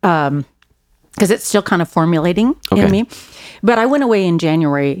raw because it's still kind of formulating in me. But I went away in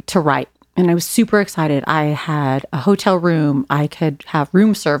January to write, and I was super excited. I had a hotel room. I could have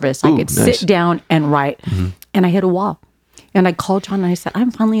room service. I could sit down and write. Mm-hmm. And I hit a wall. And I called John and I said,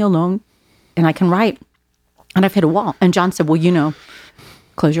 I'm finally alone and I can write. And I've hit a wall. And John said, well,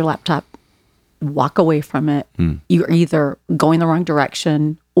 close your laptop. Walk away from it. You're either going the wrong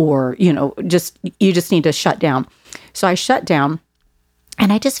direction or, you just need to shut down. So I shut down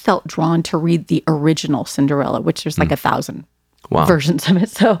and I just felt drawn to read the original Cinderella, which there's like 1,000 versions of it.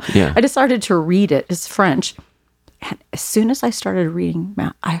 So I just started to read it. It's French. And as soon as I started reading,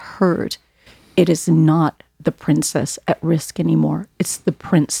 Matt, I heard it is not the princess at risk anymore. It's the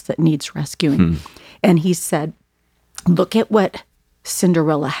prince that needs rescuing. And he said, look at what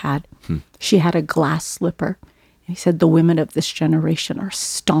Cinderella had. She had a glass slipper. And he said, the women of this generation are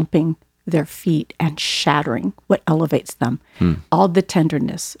stomping their feet and shattering what elevates them. All the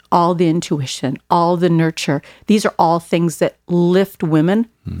tenderness, all the intuition, all the nurture. These are all things that lift women.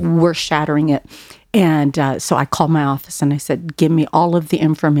 We're shattering it. And so I called my office and I said, give me all of the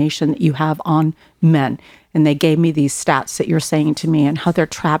information that you have on men. And they gave me these stats that you're saying to me and how they're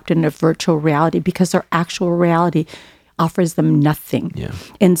trapped in a virtual reality because their actual reality offers them nothing. Yeah.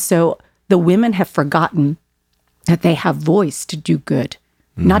 And so the women have forgotten that they have voice to do good,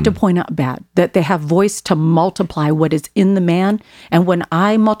 not to point out bad, that they have voice to multiply what is in the man. And when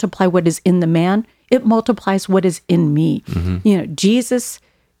I multiply what is in the man, it multiplies what is in me. You know, Jesus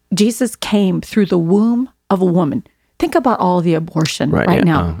came through the womb of a woman. Think about all the abortion right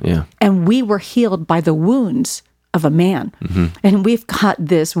now. And we were healed by the wounds of a man. And we've got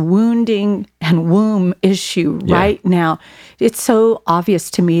this wounding and womb issue right now. It's so obvious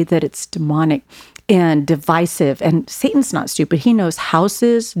to me that it's demonic and divisive. And Satan's not stupid. He knows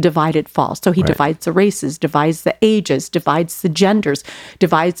houses divided fall. So he divides the races, divides the ages, divides the genders,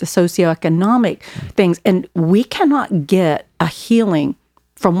 divides the socioeconomic things. And we cannot get a healing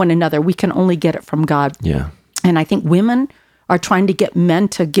from one another. We can only get it from God. Yeah. And I think women are trying to get men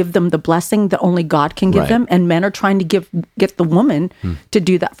to give them the blessing that only God can give them. And men are trying to get the woman to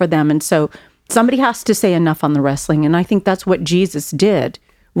do that for them. And so somebody has to say enough on the wrestling. And I think that's what Jesus did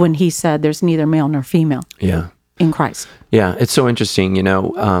when he said there's neither male nor female in Christ. Yeah, it's so interesting. You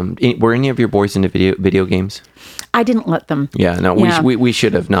know, were any of your boys into video games? I didn't let them. Yeah, no, we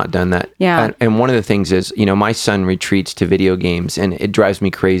should have not done that. Yeah. And one of the things is, you know, my son retreats to video games and it drives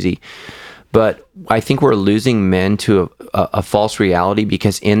me crazy. But I think we're losing men to a false reality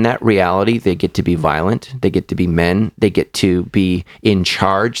because in that reality, they get to be violent. They get to be men. They get to be in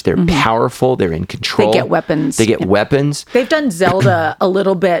charge. They're powerful. They're in control. They get weapons. Weapons. They've done Zelda a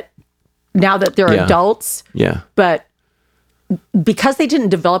little bit now that they're adults. Yeah. But because they didn't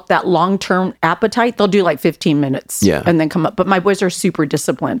develop that long-term appetite, they'll do like 15 minutes and then come up. But my boys are super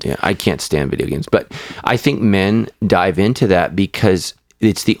disciplined. Yeah, I can't stand video games. But I think men dive into that because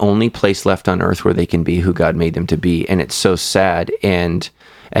it's the only place left on earth where they can be who God made them to be. And it's so sad. And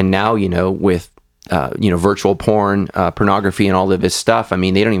now, you know, with, virtual porn, pornography and all of this stuff, I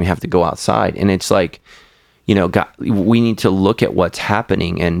mean, they don't even have to go outside. And it's like, you know, God, we need to look at what's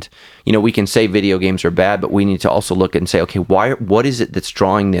happening. And, you know, we can say video games are bad, but we need to also look and say, okay, what is it that's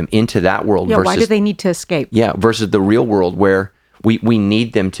drawing them into that world? Yeah, why do they need to escape? Yeah, versus the real world where we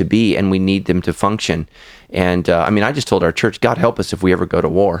need them to be and we need them to function. And I just told our church, God help us if we ever go to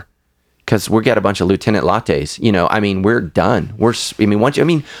war, because we got a bunch of lieutenant lattes. You know, I mean, we're done.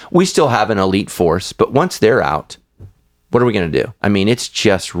 We still have an elite force, but once they're out, what are we going to do? I mean, it's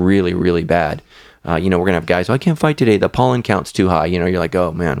just really, really bad. We're going to have guys, I can't fight today. The pollen count's too high. You know, you're like,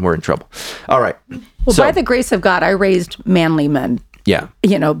 oh man, we're in trouble. All right. Well, by the grace of God, I raised manly men. Yeah.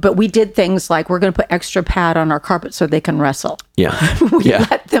 You know, but we did things like we're going to put extra pad on our carpet so they can wrestle. Yeah. We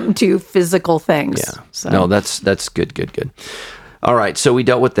let them do physical things. Yeah. So. No, that's good. All right. So we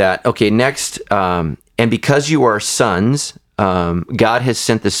dealt with that. Okay. Next, and because you are sons, God has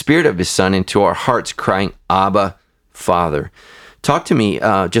sent the Spirit of His Son into our hearts, crying, Abba, Father. Talk to me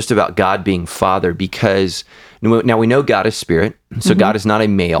just about God being Father, because now we know God is Spirit. So God is not a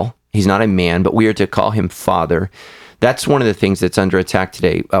male. He's not a man, but we are to call Him Father. That's one of the things that's under attack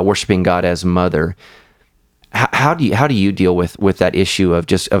today, worshiping God as Mother. How do you deal with that issue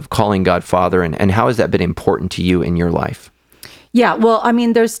of calling God Father, and how has that been important to you in your life? Yeah, well, I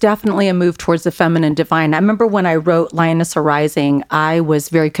mean, there's definitely a move towards the feminine divine. I remember when I wrote Lioness Arising, I was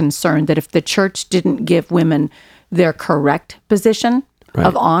very concerned that if the church didn't give women their correct position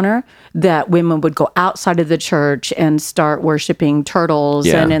of honor, that women would go outside of the church and start worshiping turtles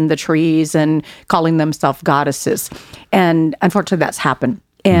and in the trees and calling themselves goddesses. And unfortunately, that's happened.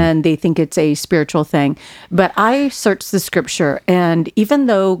 And they think it's a spiritual thing. But I searched the scripture, and even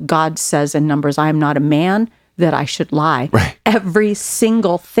though God says in Numbers, I am not a man that I should lie, every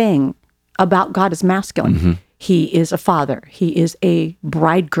single thing about God is masculine. He is a father. He is a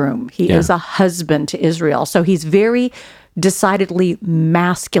bridegroom. He is a husband to Israel. So he's very decidedly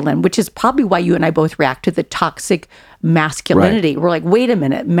masculine, which is probably why you and I both react to the toxic masculinity. We're like, wait a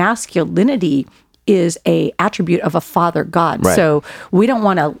minute, masculinity is a attribute of a father God. So we don't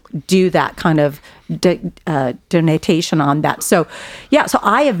want to do that kind of denotation on that. So so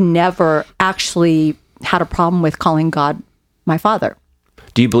I have never actually had a problem with calling God my father.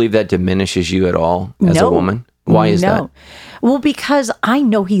 Do you believe that diminishes you at all as a woman? Why is that? Well, because I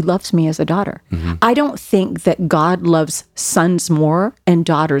know He loves me as a daughter. I don't think that God loves sons more and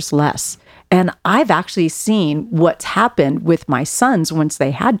daughters less. And I've actually seen what's happened with my sons once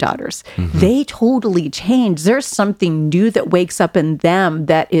they had daughters. They totally change. There's something new that wakes up in them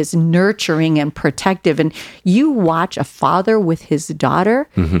that is nurturing and protective. And you watch a father with his daughter,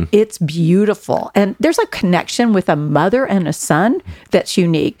 it's beautiful. And there's a connection with a mother and a son that's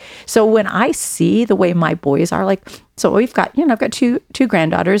unique. So when I see the way my boys are, like, so we've got, I've got two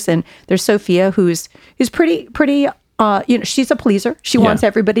granddaughters, and there's Sophia, who's pretty, she's a pleaser. She wants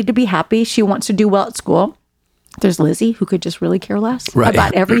everybody to be happy. She wants to do well at school. There's Lizzie, who could just really care less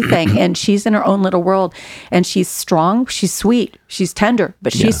about everything. And she's in her own little world. And she's strong. She's sweet. She's tender,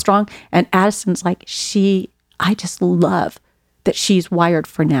 but she's strong. And Addison's like, I just love that she's wired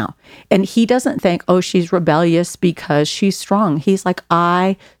for now. And he doesn't think, oh, she's rebellious because she's strong. He's like,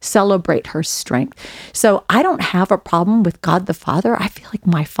 I celebrate her strength. So I don't have a problem with God the Father. I feel like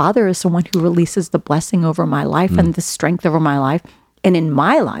my Father is the one who releases the blessing over my life and the strength over my life. And in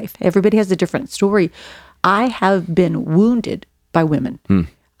my life, everybody has a different story. I have been wounded by women.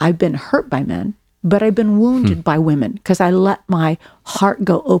 I've been hurt by men, but I've been wounded by women because I let my heart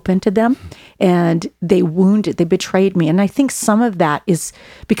go open to them, and they betrayed me. And I think some of that is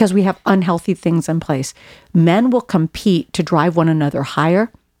because we have unhealthy things in place. Men will compete to drive one another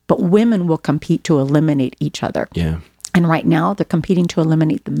higher, but women will compete to eliminate each other. Yeah. And right now they're competing to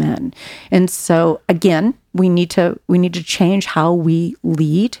eliminate the men. And so again, we need to change how we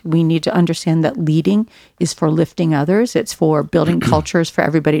lead. We need to understand that leading is for lifting others. It's for building cultures for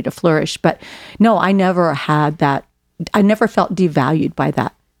everybody to flourish. But no, I never had that. I never felt devalued by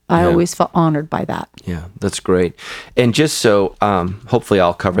that. I always felt honored by that. Yeah, that's great. And just so, hopefully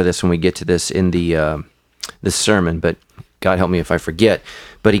I'll cover this when we get to this in the sermon, but God help me if I forget,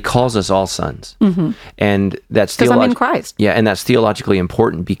 but he calls us all sons. And that's because I'm in Christ. Yeah, and that's theologically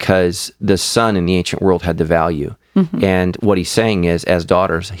important because the son in the ancient world had the value. And what he's saying is, as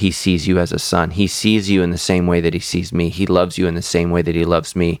daughters, he sees you as a son. He sees you in the same way that he sees me. He loves you in the same way that he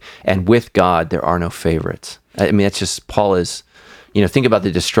loves me. And with God, there are no favorites. I mean, that's just, Paul is, think about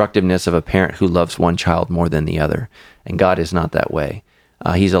the destructiveness of a parent who loves one child more than the other. And God is not that way.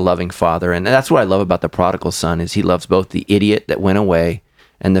 He's a loving father. And that's what I love about the prodigal son is he loves both the idiot that went away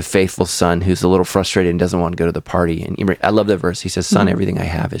and the faithful son who's a little frustrated and doesn't want to go to the party. And I love that verse. He says, son, everything I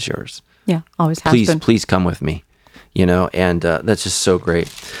have is yours. Yeah, always has been. Please come with me. And that's just so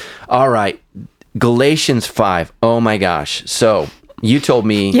great. All right. Galatians 5. Oh my gosh. So you told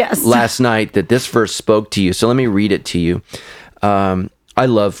me last night that this verse spoke to you. So let me read it to you. I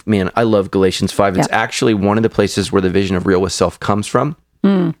love Galatians 5. It's actually one of the places where the vision of real with self comes from.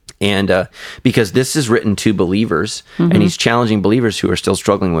 And because this is written to believers, and he's challenging believers who are still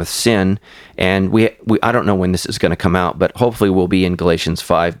struggling with sin. And we I don't know when this is going to come out, but hopefully we'll be in Galatians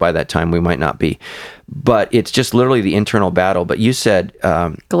 5 by that time. We might not be. But it's just literally the internal battle. But you said...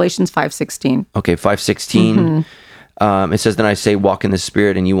 Galatians 5:16. Okay, 5:16. It says, then I say, walk in the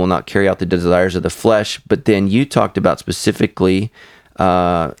Spirit, and you will not carry out the desires of the flesh. But then you talked about specifically...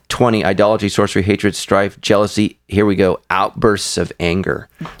 20, idolatry, sorcery, hatred, strife, jealousy. Here we go. Outbursts of anger.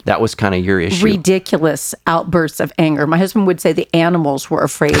 That was kind of your issue. Ridiculous outbursts of anger. My husband would say the animals were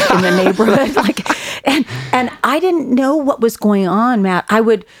afraid in the neighborhood. And I didn't know what was going on, Matt. I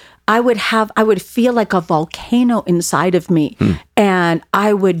would feel like a volcano inside of me, and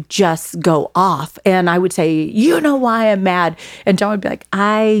I would just go off, and I would say, you know why I'm mad? And John would be like,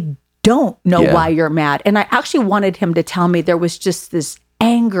 I don't know why you're mad. And I actually wanted him to tell me there was just this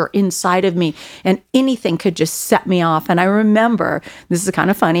anger inside of me, and anything could just set me off. And I remember, this is kind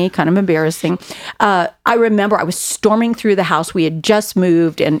of funny, kind of embarrassing. I remember I was storming through the house. We had just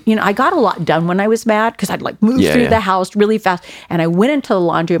moved, and I got a lot done when I was mad because I'd move through the house really fast. And I went into the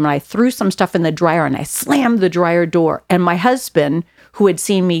laundry room and I threw some stuff in the dryer, and I slammed the dryer door. And my husband, who had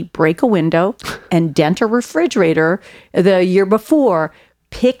seen me break a window and dent a refrigerator the year before,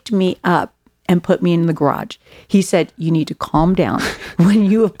 picked me up and put me in the garage. He said, you need to calm down. When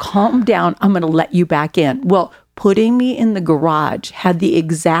you have calmed down, I'm going to let you back in. Well, putting me in the garage had the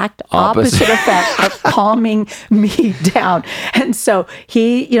exact opposite effect of calming me down. And so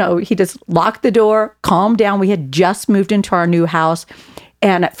he just locked the door, calmed down. We had just moved into our new house.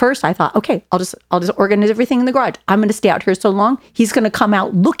 And at first I thought, okay, I'll just organize everything in the garage. I'm going to stay out here so long. He's going to come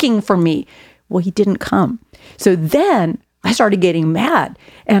out looking for me. Well, he didn't come. So then I started getting mad,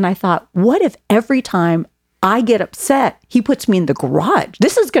 and I thought, what if every time I get upset, he puts me in the garage?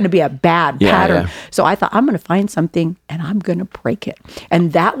 This is going to be a bad pattern. Yeah. So I thought, I'm going to find something and I'm going to break it.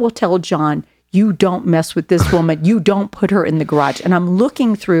 And that will tell John, you don't mess with this woman. You don't put her in the garage. And I'm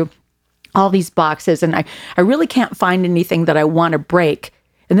looking through all these boxes, and I really can't find anything that I want to break.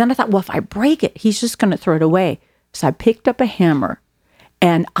 And then I thought, well, if I break it, he's just going to throw it away. So I picked up a hammer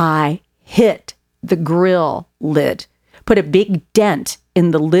and I hit the grill lid, put a big dent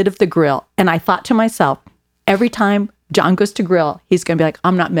in the lid of the grill. And I thought to myself, every time John goes to grill, he's going to be like,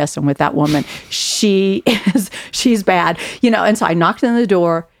 I'm not messing with that woman. She's bad. And so I knocked on the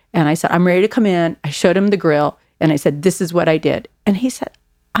door and I said, I'm ready to come in. I showed him the grill and I said, this is what I did. And he said,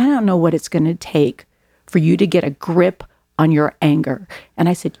 I don't know what it's going to take for you to get a grip on your anger. And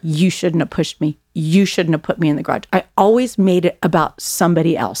I said, you shouldn't have pushed me. You shouldn't have put me in the garage. I always made it about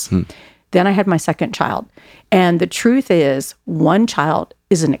somebody else. Then I had my second child. And the truth is, one child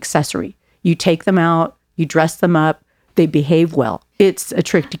is an accessory. You take them out, you dress them up, they behave well. It's a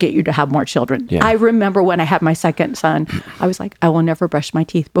trick to get you to have more children. Yeah. I remember when I had my second son, I was like, I will never brush my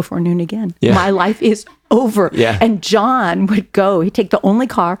teeth before noon again. Yeah. My life is over. Yeah. And John would go, he'd take the only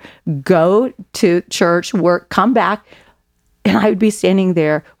car, go to church, work, come back, and I would be standing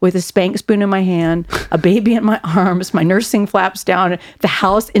there with a spank spoon in my hand, a baby in my arms, my nursing flaps down, the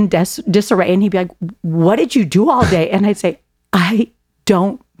house in disarray. And he'd be like, what did you do all day? And I'd say, I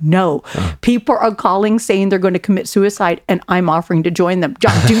don't know. People are calling saying they're going to commit suicide, and I'm offering to join them.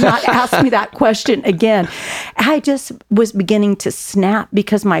 John, do not ask me that question again. I just was beginning to snap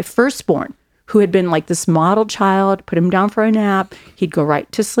because my firstborn, who had been like this model child, put him down for a nap, he'd go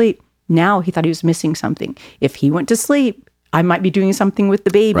right to sleep. Now he thought he was missing something. If he went to sleep, I might be doing something with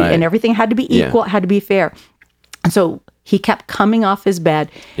the baby, and everything had to be equal, it had to be fair. And so he kept coming off his bed,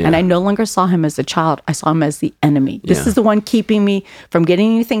 and I no longer saw him as a child. I saw him as the enemy. This is the one keeping me from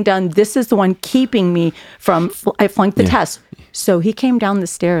getting anything done. This is the one keeping me from, I flunked the test. So he came down the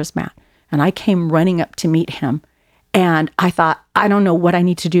stairs, Matt, and I came running up to meet him. And I thought, I don't know what I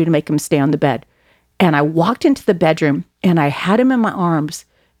need to do to make him stay on the bed. And I walked into the bedroom, and I had him in my arms,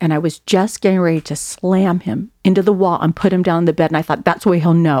 and I was just getting ready to slam him into the wall and put him down on the bed. And I thought, that's the way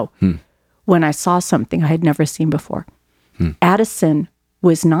he'll know. When I saw something I had never seen before. Addison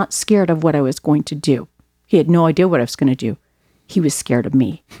was not scared of what I was going to do. He had no idea what I was going to do. He was scared of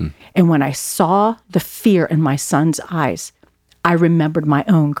me. And when I saw the fear in my son's eyes, I remembered my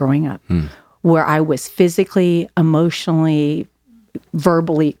own growing up, where I was physically, emotionally,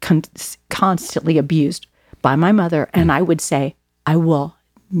 verbally, constantly abused by my mother. And I would say, I will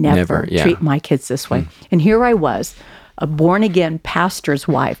never treat my kids this way. And here I was, a born-again pastor's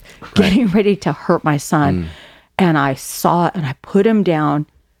wife, getting ready to hurt my son. And I saw it, and I put him down,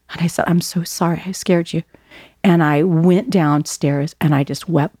 and I said, I'm so sorry, I scared you. And I went downstairs, and I just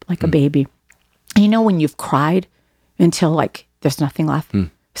wept like a baby. And you know when you've cried until like there's nothing left?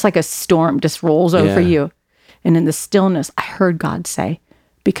 It's like a storm just rolls over you. And in the stillness, I heard God say,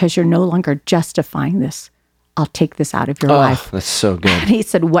 because you're no longer justifying this, I'll take this out of your life. That's so good. And he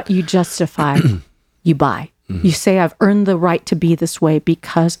said, what you justify, you buy. You say, I've earned the right to be this way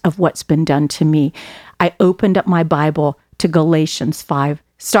because of what's been done to me. I opened up my Bible to Galatians 5,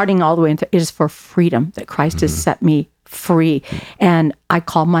 starting all the way into, it is for freedom that Christ has set me free. And I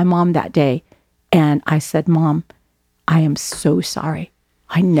called my mom that day and I said, Mom, I am so sorry.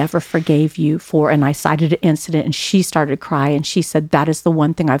 I never forgave you for, and I cited an incident, and she started to cry, and she said, that is the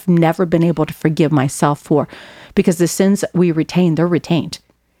one thing I've never been able to forgive myself for, because the sins that we retain, they're retained.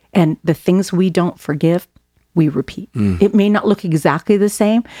 And the things we don't forgive, we repeat. It may not look exactly the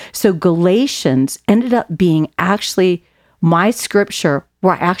same. So Galatians ended up being actually my scripture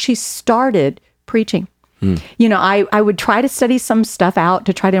where I actually started preaching. You know, I would try to study some stuff out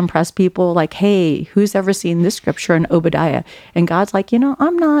to try to impress people, like, hey, who's ever seen this scripture in Obadiah? And God's like, you know,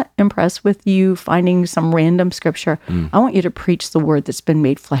 I'm not impressed with you finding some random scripture. I want you to preach the word that's been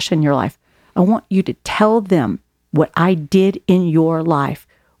made flesh in your life. I want you to tell them what I did in your life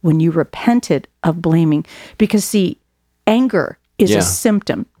when you repented of blaming. Because see, anger is a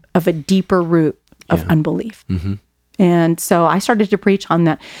symptom of a deeper root of unbelief. And so I started to preach on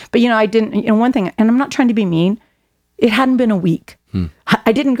that. But, you know, I didn't, you know, one thing, and I'm not trying to be mean, it hadn't been a week.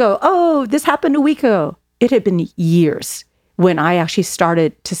 I didn't go, oh, this happened a week ago. It had been years when I actually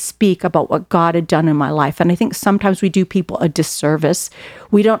started to speak about what God had done in my life. And I think sometimes we do people a disservice.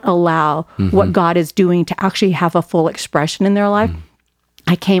 We don't allow what God is doing to actually have a full expression in their life.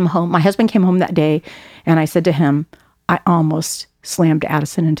 I came home, my husband came home that day, and I said to him, I almost slammed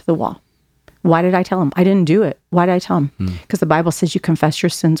Addison into the wall. Why did I tell him? I didn't do it. Why did I tell him? Because the Bible says you confess your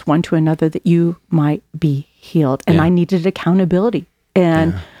sins one to another that you might be healed. And I needed accountability.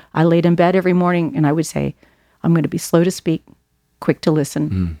 And I laid in bed every morning and I would say, I'm going to be slow to speak, quick to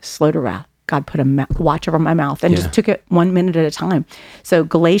listen, slow to wrath. God put a watch over my mouth and just took it 1 minute at a time. So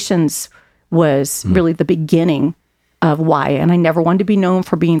Galatians was really the beginning of why. And I never wanted to be known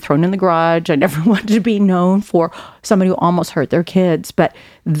for being thrown in the garage. I never wanted to be known for somebody who almost hurt their kids. But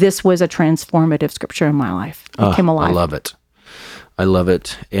this was a transformative scripture in my life. It came alive. I love it. I love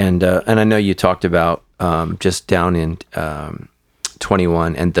it. And I know you talked about just down in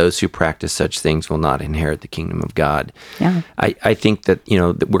 21, and those who practice such things will not inherit the kingdom of God. Yeah. I think that,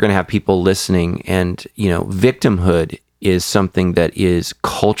 that we're going to have people listening, and, victimhood is something that is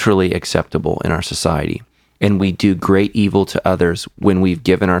culturally acceptable in our society. And we do great evil to others when we've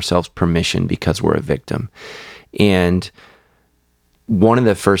given ourselves permission because we're a victim. And one of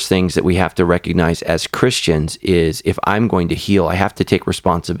the first things that we have to recognize as Christians is, if I'm going to heal, I have to take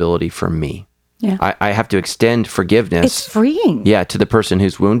responsibility for me. Yeah. I have to extend forgiveness. It's freeing. Yeah, to the person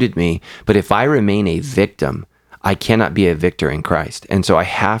who's wounded me. But if I remain a victim, I cannot be a victor in Christ. And so I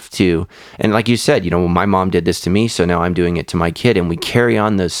have to, and like you said, my mom did this to me, so now I'm doing it to my kid. And we carry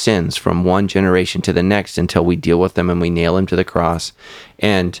on those sins from one generation to the next until we deal with them and we nail them to the cross.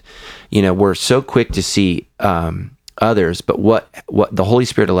 And, we're so quick to see others, but what the Holy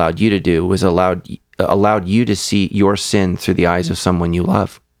Spirit allowed you to do was allowed you to see your sin through the eyes of someone you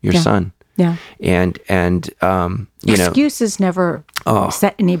love, your son. Yeah. And excuses never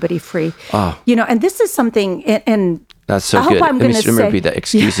set anybody free. Oh. And this is something, and that's so I hope good. I'm going to say, repeat that.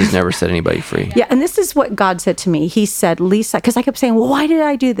 Excuses never set anybody free. Yeah, and this is what God said to me. He said, Lisa, because I kept saying, well, why did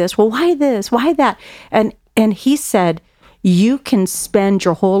I do this? Well, why this? Why that? And he said, you can spend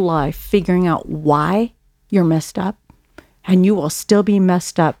your whole life figuring out why you're messed up, and you will still be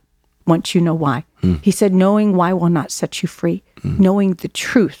messed up once you know why. He said, knowing why will not set you free. Knowing the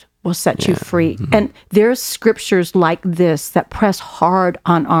truth will set you free. And there's scriptures like this that press hard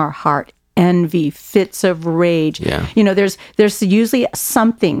on our heart. Envy, fits of rage. Yeah. There's usually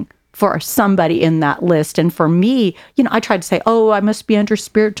something for somebody in that list. And for me, I tried to say, I must be under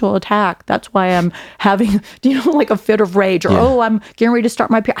spiritual attack. That's why I'm having, like a fit of rage, or, I'm getting ready to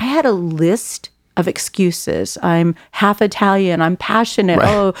start my period. I had a list of excuses. I'm half Italian. I'm passionate.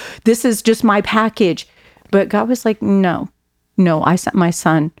 Right. This is just my package. But God was like, no, I sent my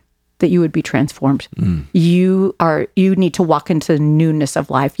son that you would be transformed. You need to walk into the newness of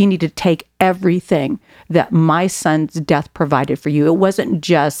life. You need to take everything that my son's death provided for you. It wasn't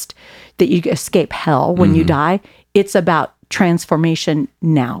just that you escape hell when you die. It's about transformation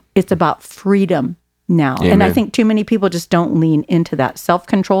now. It's about freedom now. Amen. And I think too many people just don't lean into that.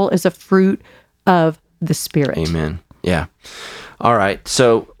 Self-control is a fruit of the Spirit. Amen. Yeah. All right.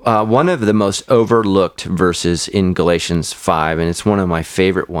 So one of the most overlooked verses in Galatians 5, and it's one of my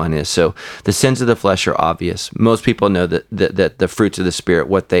favorite one, is, so the sins of the flesh are obvious. Most people know that the fruits of the Spirit,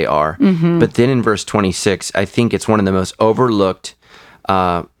 what they are. But then in verse 26, I think it's one of the most overlooked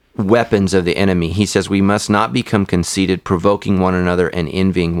weapons of the enemy. He says, we must not become conceited, provoking one another and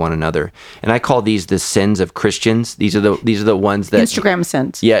envying one another. And I call these the sins of Christians. These are the ones that... Instagram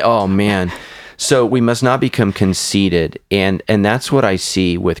sins. Yeah. Oh, man. So we must not become conceited, and that's what I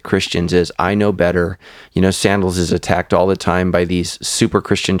see with Christians is, I know better. Sandals is attacked all the time by these super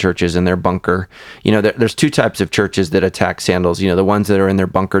Christian churches in their bunker. There's two types of churches that attack Sandals. The ones that are in their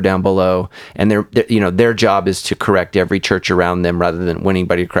bunker down below, and their job is to correct every church around them rather than winning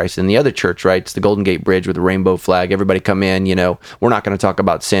anybody to Christ. And the other church, right, it's the Golden Gate Bridge with the rainbow flag. Everybody come in. We're not going to talk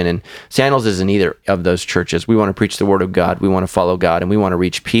about sin. And Sandals isn't either of those churches. We want to preach the word of God. We want to follow God, and we want to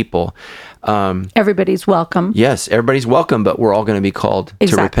reach people. Everybody's welcome. Yes, everybody's welcome, but we're all going to be called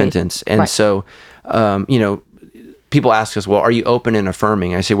to repentance. And so, people ask us, well, are you open and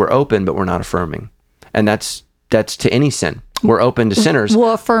affirming? I say, we're open, but we're not affirming. And that's to any sin. We're open to sinners.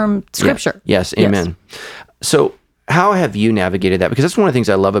 We'll affirm Scripture. Yeah. Yes, amen. Yes. So how have you navigated that? Because that's one of the things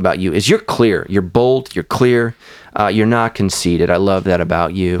I love about you is you're clear. You're bold. You're clear. You're not conceited. I love that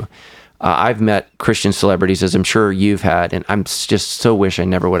about you. I've met Christian celebrities, as I'm sure you've had, and I'm just so wish I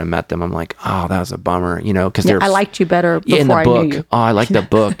never would have met them. I'm like, that was a bummer, because I liked you better before in the book. I knew you. Oh, I like the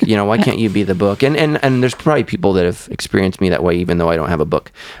book. Why can't you be the book? And there's probably people that have experienced me that way, even though I don't have a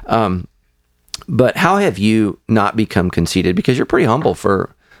book. But how have you not become conceited? Because you're pretty humble for a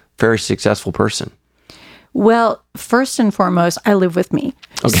very successful person. Well, first and foremost, I live with me,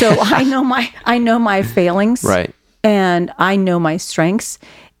 so I know my failings, right, and I know my strengths.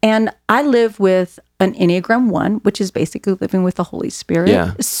 And I live with an Enneagram 1, which is basically living with the Holy Spirit.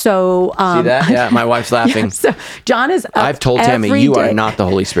 Yeah. So see that? Yeah, my wife's laughing. Yeah, so John is up I've told Tammy, you are not the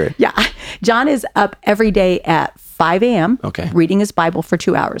Holy Spirit. Yeah. John is up every day at 5 a.m. Reading his Bible for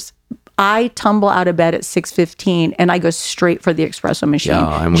 2 hours. I tumble out of bed at 6:15 and I go straight for the espresso machine. Yeah,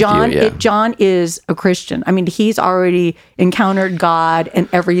 I'm with you, yeah. John is a Christian. I mean, he's already encountered God and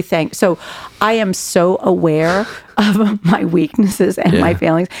everything. So I am so aware of my weaknesses and my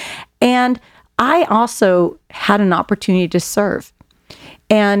failings. And I also had an opportunity to serve.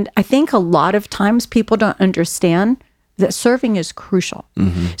 And I think a lot of times people don't understand that serving is crucial.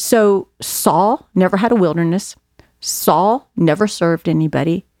 So Saul never had a wilderness. Saul never served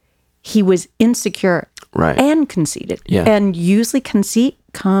anybody. He was insecure and conceited. Yeah. And usually conceit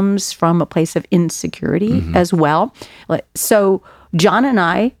comes from a place of insecurity as well. So John and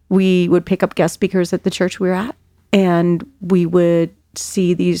I, we would pick up guest speakers at the church we were at, and we would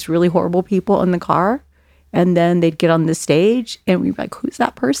see these really horrible people in the car. And then they'd get on the stage and we'd be like, who's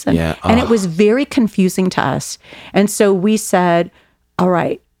that person? Yeah. And it was very confusing to us. And so we said, all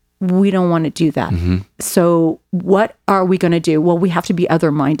right, we don't want to do that. So what are we going to do? Well, we have to be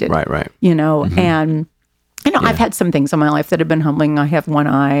other-minded. Right. And I've had some things in my life that have been humbling. I have one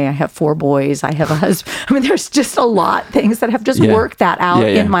eye, I have 4 boys, I have a husband. I mean, there's just a lot of things that have just worked that out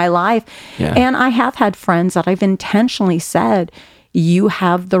in my life. Yeah. And I have had friends that I've intentionally said, you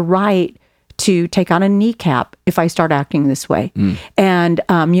have the right to take on a kneecap if I start acting this way. And,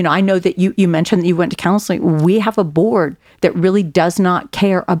 I know that you mentioned that you went to counseling. We have a board that really does not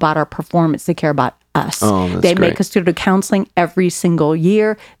care about our performance. They care about us. They make us go to counseling every single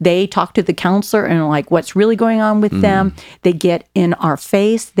year. They talk to the counselor and like what's really going on with them. They get in our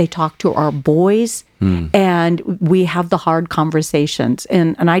face. They talk to our boys. And we have the hard conversations.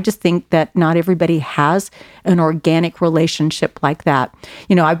 And I just think that not everybody has an organic relationship like that.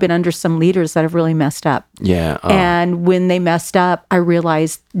 I've been under some leaders that have really messed up. Yeah. And when they messed up, I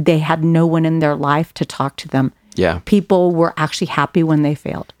realized they had no one in their life to talk to them. Yeah. People were actually happy when they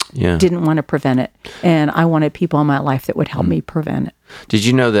failed. Yeah. Didn't want to prevent it. And I wanted people in my life that would help me prevent it. Did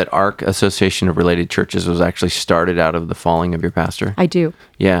you know that ARC, Association of Related Churches, was actually started out of the falling of your pastor? I do.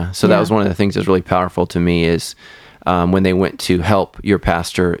 Yeah. So that was one of the things that's really powerful to me is when they went to help your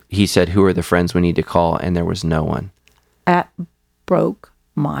pastor, he said, who are the friends we need to call? And there was no one. That broke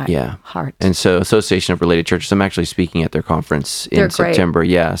my heart. And so Association of Related Churches, I'm actually speaking at their conference in September.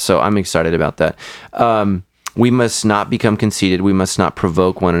 Yeah. So I'm excited about that. We must not become conceited. We must not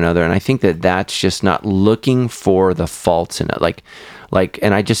provoke one another. And I think that that's just not looking for the faults in it.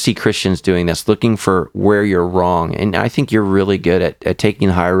 And I just see Christians doing this, looking for where you're wrong. And I think you're really good at taking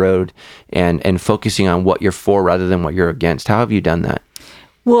the high road and focusing on what you're for rather than what you're against. How have you done that?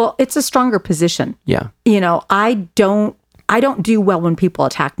 Well, it's a stronger position. Yeah. I don't do well when people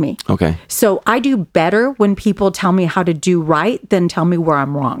attack me. Okay. So I do better when people tell me how to do right than tell me where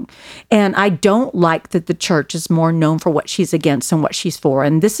I'm wrong. And I don't like that the church is more known for what she's against than what she's for.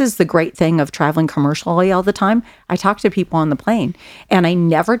 And this is the great thing of traveling commercially all the time. I talk to people on the plane and I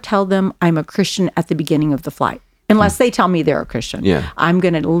never tell them I'm a Christian at the beginning of the flight. Unless they tell me they're a Christian. Yeah. I'm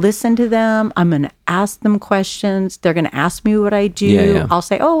going to listen to them. I'm going to ask them questions. They're going to ask me what I do. Yeah. I'll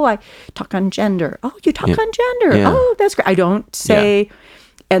say, I talk on gender. Oh, you talk on gender. Yeah. Oh, that's great. I don't say.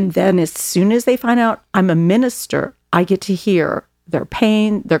 And then as soon as they find out I'm a minister, I get to hear their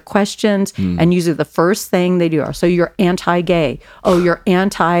pain, their questions, and usually the first thing they do are, so you're anti-gay. Oh, you're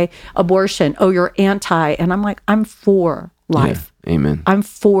anti-abortion. Oh, you're anti. And I'm like, I'm for life. Yeah. Amen. I'm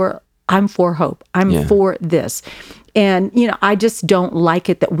for hope. I'm for this. And, I just don't like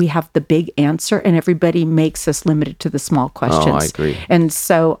it that we have the big answer and everybody makes us limited to the small questions. Oh, I agree. And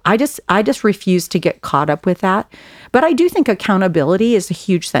so I just refuse to get caught up with that. But I do think accountability is a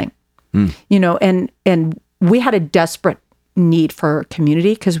huge thing. And we had a desperate need for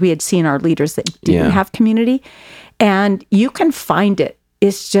community because we had seen our leaders that didn't have community. And you can find it.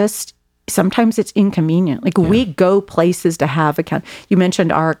 It's just sometimes it's inconvenient. We go places to have account. You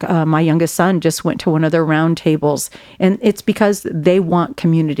mentioned ARC. My youngest son just went to one of their round tables, and it's because they want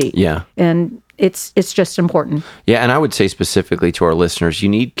community. Yeah. And it's just important. Yeah, and I would say specifically to our listeners, you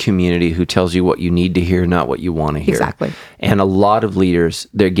need community who tells you what you need to hear, not what you want to hear. Exactly. And a lot of leaders,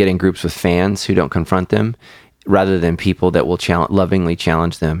 they're getting groups with fans who don't confront them, rather than people that will lovingly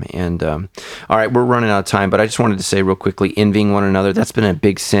challenge them. And all right, we're running out of time, but I just wanted to say real quickly, envying one another, that's been a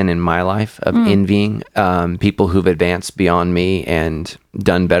big sin in my life of envying people who've advanced beyond me and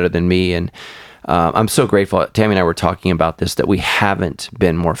done better than me. And I'm so grateful. Tammy and I were talking about this, that we haven't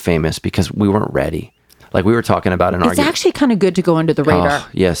been more famous because we weren't ready. Like we were talking about an argument. It's actually kind of good to go under the radar. Oh,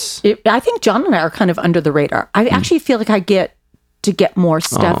 yes. I think John and I are kind of under the radar. I actually feel like I get to get more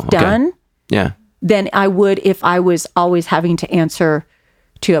stuff done. Yeah. Than I would if I was always having to answer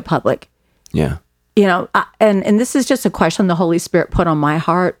to a public. Yeah. And this is just a question the Holy Spirit put on my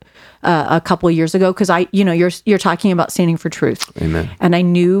heart a couple of years ago, because you're talking about standing for truth. Amen. And I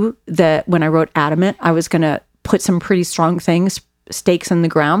knew that when I wrote Adamant, I was going to put some pretty strong stakes in the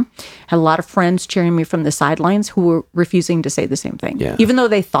ground. Had a lot of friends cheering me from the sidelines who were refusing to say the same thing. Yeah. Even though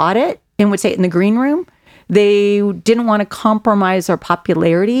they thought it and would say it in the green room, they didn't want to compromise their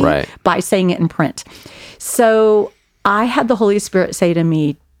popularity by saying it in print. So I had the Holy Spirit say to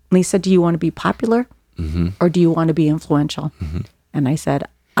me, Lisa, do you want to be popular or do you want to be influential? And I said,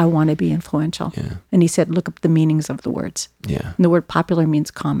 I want to be influential. Yeah. And he said, look up the meanings of the words. Yeah. And the word popular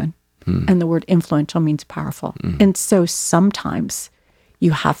means common. And the word influential means powerful. And so sometimes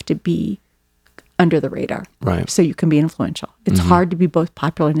you have to be under the radar, Right. so you can be influential. It's hard to be both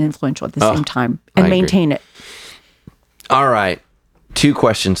popular and influential at the same time and maintain it. All right. 2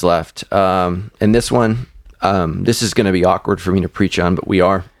 questions left. And this one, this is going to be awkward for me to preach on, but we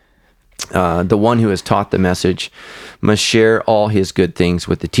are. The one who has taught the message must share all his good things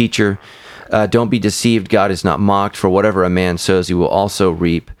with the teacher. Don't be deceived. God is not mocked. For whatever a man sows, he will also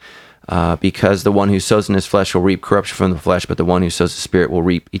reap. Because the one who sows in his flesh will reap corruption from the flesh, but the one who sows the Spirit will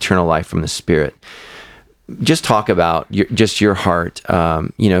reap eternal life from the Spirit. Just talk about your heart,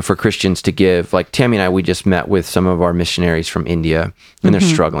 for Christians to give. Like Tammy and I, we just met with some of our missionaries from India, and they're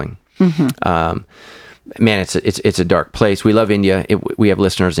struggling. Man, it's a dark place. We love India. We have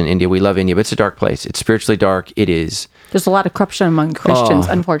listeners in India. We love India, but it's a dark place. It's spiritually dark. It is. There's a lot of corruption among Christians,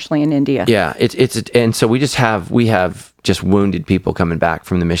 unfortunately, in India. Yeah, and so we have just wounded people coming back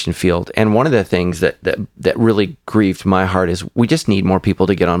from the mission field. And one of the things that really grieved my heart is we just need more people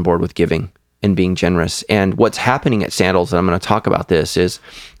to get on board with giving and being generous. And what's happening at Sandals, and I'm going to talk about this, is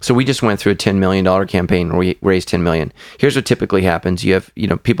so we just went through a $10 million campaign where we raised $10 million. Here's what typically happens: you have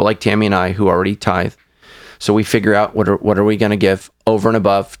people like Tammy and I who already tithe. So we figure out what are we going to give over and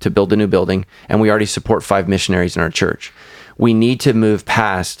above to build a new building, and we already support 5 missionaries in our church. We need to move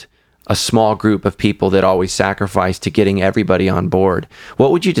past a small group of people that always sacrifice to getting everybody on board. What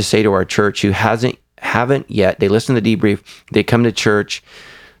would you just say to our church who haven't yet? They listen to the Debrief, they come to church,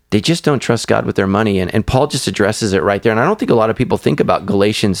 they just don't trust God with their money, and Paul just addresses it right there. And I don't think a lot of people think about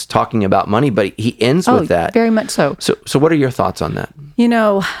Galatians talking about money, but he ends with that. Very much so. So what are your thoughts on that?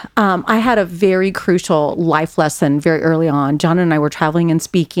 I had a very crucial life lesson very early on. John and I were traveling and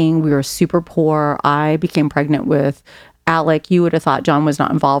speaking. We were super poor. I became pregnant with Alec. You would have thought John was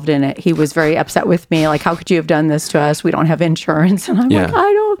not involved in it. He was very upset with me. Like, how could you have done this to us? We don't have insurance. And I'm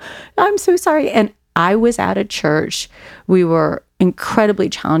like, I'm so sorry. And I was at a church. We were incredibly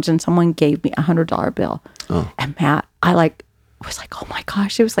challenged, and someone gave me $100 bill. Oh. And Matt, I was like, oh my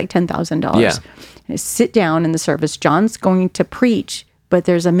gosh, it was like $10,000. Yeah. And I sit down in the service. John's going to preach, but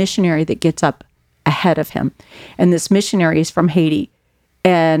there's a missionary that gets up ahead of him. And this missionary is from Haiti.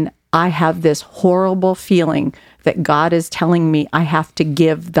 And I have this horrible feeling that God is telling me I have to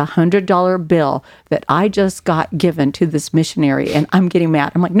give the $100 bill that I just got given to this missionary. And I'm getting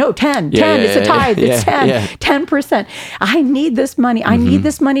mad. I'm like, no, 10, it's a tithe. It's 10%. I need this money. I need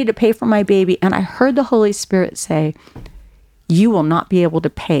this money to pay for my baby. And I heard the Holy Spirit say, you will not be able to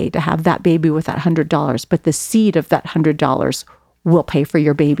pay to have that baby with that $100, but the seed of that $100 will pay for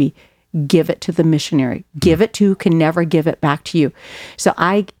your baby. Give it to the missionary. Give it to who can never give it back to you. So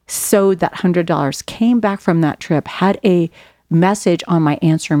I sowed that $100, came back from that trip, had a message on my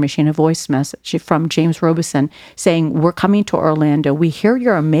answering machine, a voice message from James Robeson saying, we're coming to Orlando. We hear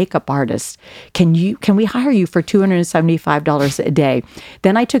you're a makeup artist. Can we hire you for $275 a day?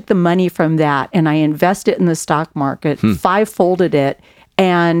 Then I took the money from that and I invested in the stock market, 5-folded it,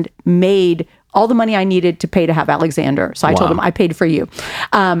 and made all the money I needed to pay to have Alexander. So I told him, I paid for you.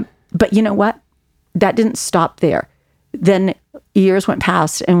 But you know what? That didn't stop there. Then years went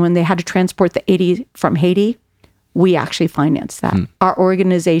past, and when they had to transport the 80s from Haiti, we actually financed that. Our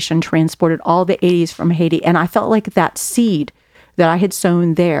organization transported all the 80s from Haiti, and I felt like that seed that I had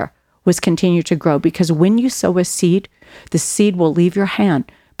sown there was continued to grow, because when you sow a seed, the seed will leave your hand,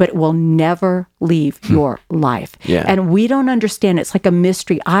 but it will never leave your life. Yeah. And we don't understand. It's like a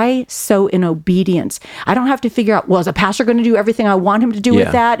mystery. I sow in obedience. I don't have to figure out, well, is a pastor going to do everything I want him to do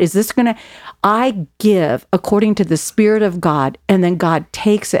with that? Is this going to... I give according to the Spirit of God, and then God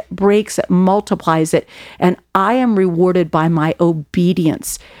takes it, breaks it, multiplies it, and I am rewarded by my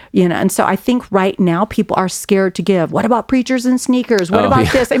obedience. And so I think right now people are scared to give. What about preachers and sneakers? What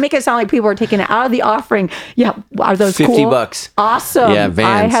about this? They make it sound like people are taking it out of the offering. Yeah, are those cool? $50. Awesome. Yeah,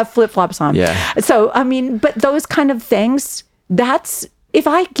 Vans. I have flip-flops on. Yeah. So, but those kind of things, that's, if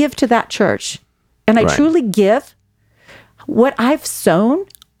I give to that church and I truly give, what I've sown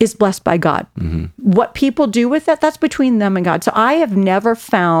is blessed by God. What people do with it, that's between them and God. So I have never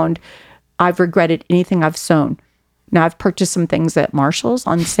found I've regretted anything I've sown. Now, I've purchased some things at Marshall's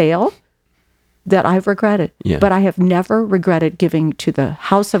on sale that I've regretted, but I have never regretted giving to the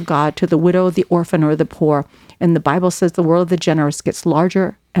house of God, to the widow, the orphan, or the poor. And the Bible says the world of the generous gets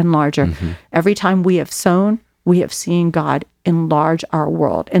larger and larger. Every time we have sown, we have seen God enlarge our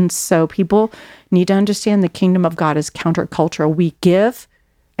world. And so people need to understand the kingdom of God is countercultural. We give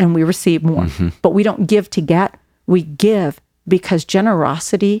and we receive more, but we don't give to get. We give because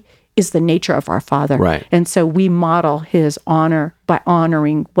generosity is the nature of our Father. Right. And so we model his honor by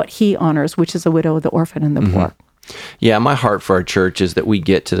honoring what he honors, which is the widow, the orphan, and the poor. Yeah, my heart for our church is that we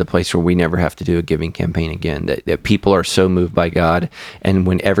get to the place where we never have to do a giving campaign again, that people are so moved by God, and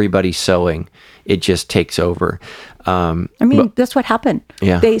when everybody's sowing, it just takes over. That's what happened.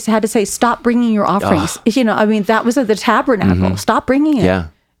 Yeah. They had to say, stop bringing your offerings. That was at the tabernacle. Stop bringing it. Yeah.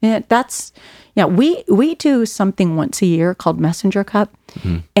 And we do something once a year called Messenger Cup,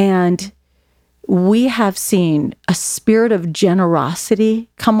 and we have seen a spirit of generosity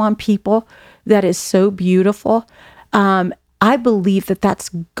come on people that is so beautiful. I believe that that's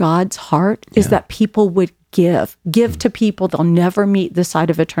God's heart, is that people would give to people they'll never meet this side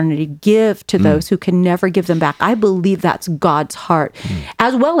of eternity, give to those who can never give them back. I believe that's God's heart,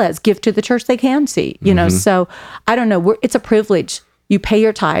 as well as give to the church they can see, so I don't know, it's a privilege. You pay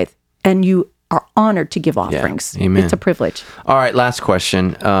your tithe and you are honored to give offerings. Yeah. Amen. It's a privilege. All right, last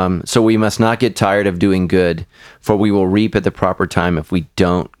question. So we must not get tired of doing good, for we will reap at the proper time if we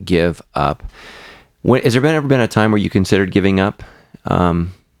don't give up. Has there ever been a time where you considered giving up?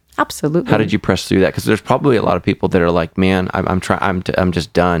 Absolutely. How did you press through that? Because there's probably a lot of people that are like, man, I'm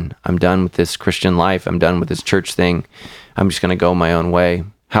just done. I'm done with this Christian life. I'm done with this church thing. I'm just going to go my own way.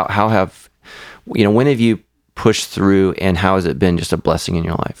 When have you pushed through, and how has it been just a blessing in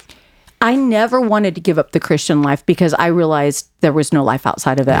your life? I never wanted to give up the Christian life because I realized there was no life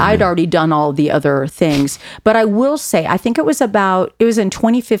outside of it. Amen. I'd already done all the other things. But I will say, I think it was in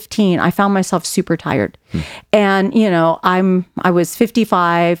 2015, I found myself super tired. And, I was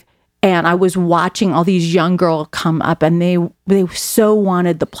 55 and I was watching all these young girls come up, and they so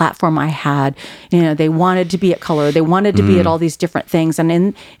wanted the platform I had. They wanted to be at Color. They wanted to be at all these different things. And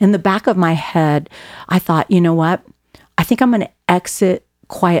in the back of my head, I thought, you know what? I think I'm going to exit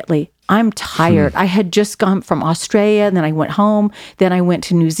quietly. I'm tired. I had just gone from Australia, and then I went home. Then I went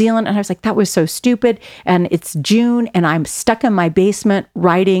to New Zealand, and I was like, that was so stupid. And it's June, and I'm stuck in my basement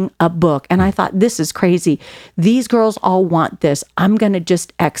writing a book. And I thought, this is crazy. These girls all want this. I'm going to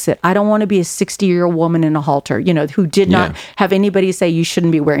just exit. I don't want to be a 60-year-old woman in a halter, who did not have anybody say, you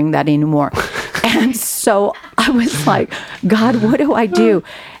shouldn't be wearing that anymore. And so I was like, God, what do I do?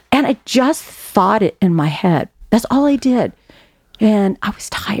 And I just thought it in my head. That's all I did. And I was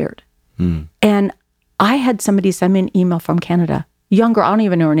tired. And I had somebody send me an email from Canada, young girl, I don't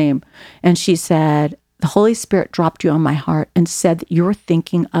even know her name. And she said, the Holy Spirit dropped you on my heart and said that you're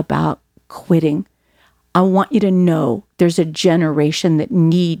thinking about quitting. I want you to know there's a generation that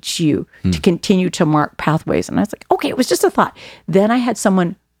needs you to continue to mark pathways. And I was like, okay, it was just a thought. Then I had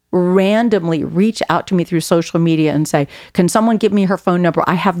someone randomly reach out to me through social media and say, can someone give me her phone number?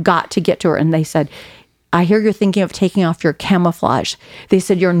 I have got to get to her. And they said, I hear you're thinking of taking off your camouflage. They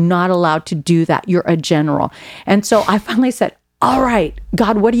said, you're not allowed to do that. You're a general. And so I finally said, all right,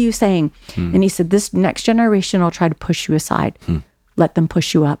 God, what are you saying? And he said, this next generation will try to push you aside. Let them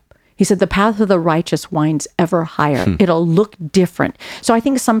push you up. He said, the path of the righteous winds ever higher. It'll look different. So I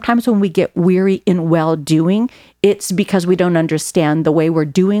think sometimes when we get weary in well-doing, it's because we don't understand the way we're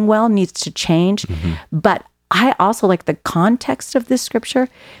doing well needs to change. But I also like the context of this scripture.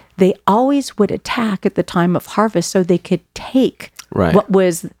 They always would attack at the time of harvest so they could take what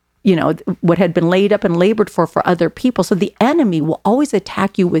was, what had been laid up and labored for other people. So the enemy will always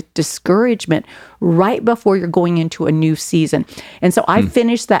attack you with discouragement right before you're going into a new season. And so I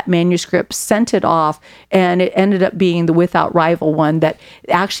finished that manuscript, sent it off, and it ended up being the Without Rival one that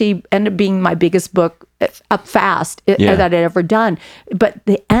actually ended up being my biggest book up fast that I'd ever done. But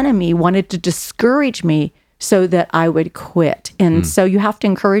the enemy wanted to discourage me so that I would quit. And so you have to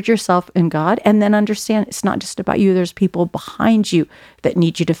encourage yourself in God and then understand it's not just about you. There's people behind you that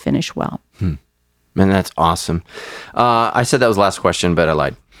need you to finish well. Man, that's awesome. I said that was the last question, but I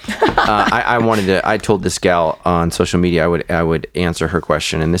lied. I told this gal on social media I would answer her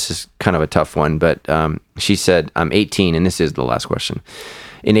question, and this is kind of a tough one, but she said, I'm 18, and this is the last question.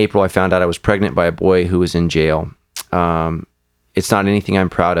 In April, I found out I was pregnant by a boy who was in jail. It's not anything I'm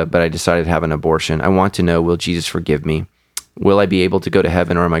proud of, but I decided to have an abortion. I want to know, will Jesus forgive me? Will I be able to go to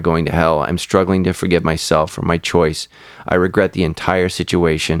heaven, or am I going to hell? I'm struggling to forgive myself for my choice. I regret the entire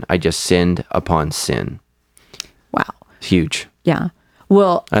situation. I just sinned upon sin. Wow. Huge. Yeah.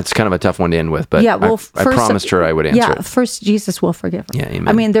 Well, that's kind of a tough one to end with, but I promised her I would answer it. First, Jesus will forgive her. Yeah,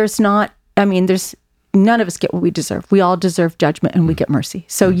 amen. There's none of us get what we deserve. We all deserve judgment and we get mercy.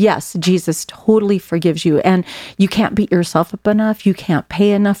 So yes, Jesus totally forgives you. And you can't beat yourself up enough. You can't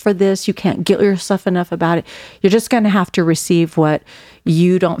pay enough for this. You can't guilt yourself enough about it. You're just going to have to receive what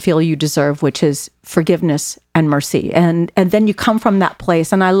you don't feel you deserve, which is forgiveness and mercy. And then you come from that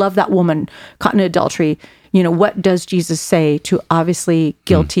place. And I love that woman caught in adultery. What does Jesus say to obviously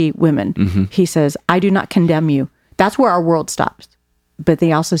guilty women? He says, I do not condemn you. That's where our world stops. But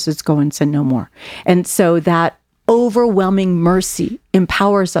they also says, go and sin no more. And so that overwhelming mercy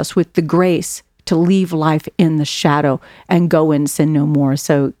empowers us with the grace to leave life in the shadow and go and sin no more.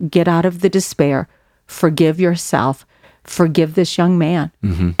 So get out of the despair, forgive yourself, forgive this young man,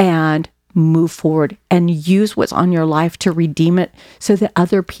 and move forward and use what's on your life to redeem it so that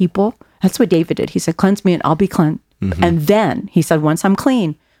other people, that's what David did. He said, cleanse me and I'll be clean. And then he said, once I'm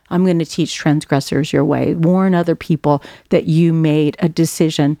clean, I'm going to teach transgressors your way. Warn other people that you made a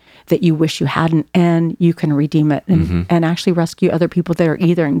decision that you wish you hadn't, and you can redeem it and actually rescue other people that are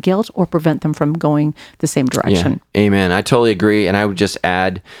either in guilt or prevent them from going the same direction. Yeah. Amen. I totally agree. And I would just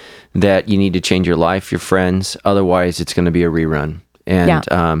add that you need to change your life, your friends. Otherwise, it's going to be a rerun. And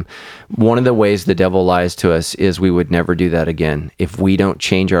one of the ways the devil lies to us is we would never do that again. If we don't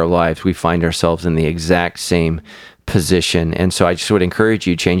change our lives, we find ourselves in the exact same position. And so I just would encourage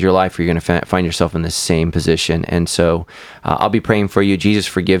you, change your life, or you're going to find yourself in the same position. And so I'll be praying for you. Jesus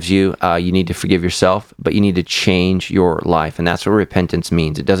forgives you. You need to forgive yourself, but you need to change your life. And that's what repentance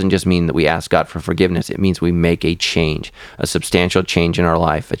means. It doesn't just mean that we ask God for forgiveness. It means we make a change, a substantial change in our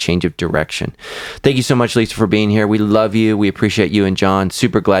life, a change of direction. Thank you so much, Lisa, for being here. We love you. We appreciate you and John.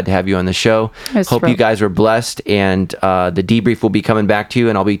 Super glad to have you on the show. Hope you guys were blessed. And the debrief will be coming back to you,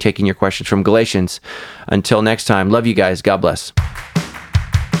 and I'll be taking your questions from Galatians. Until next time, love you guys. God bless.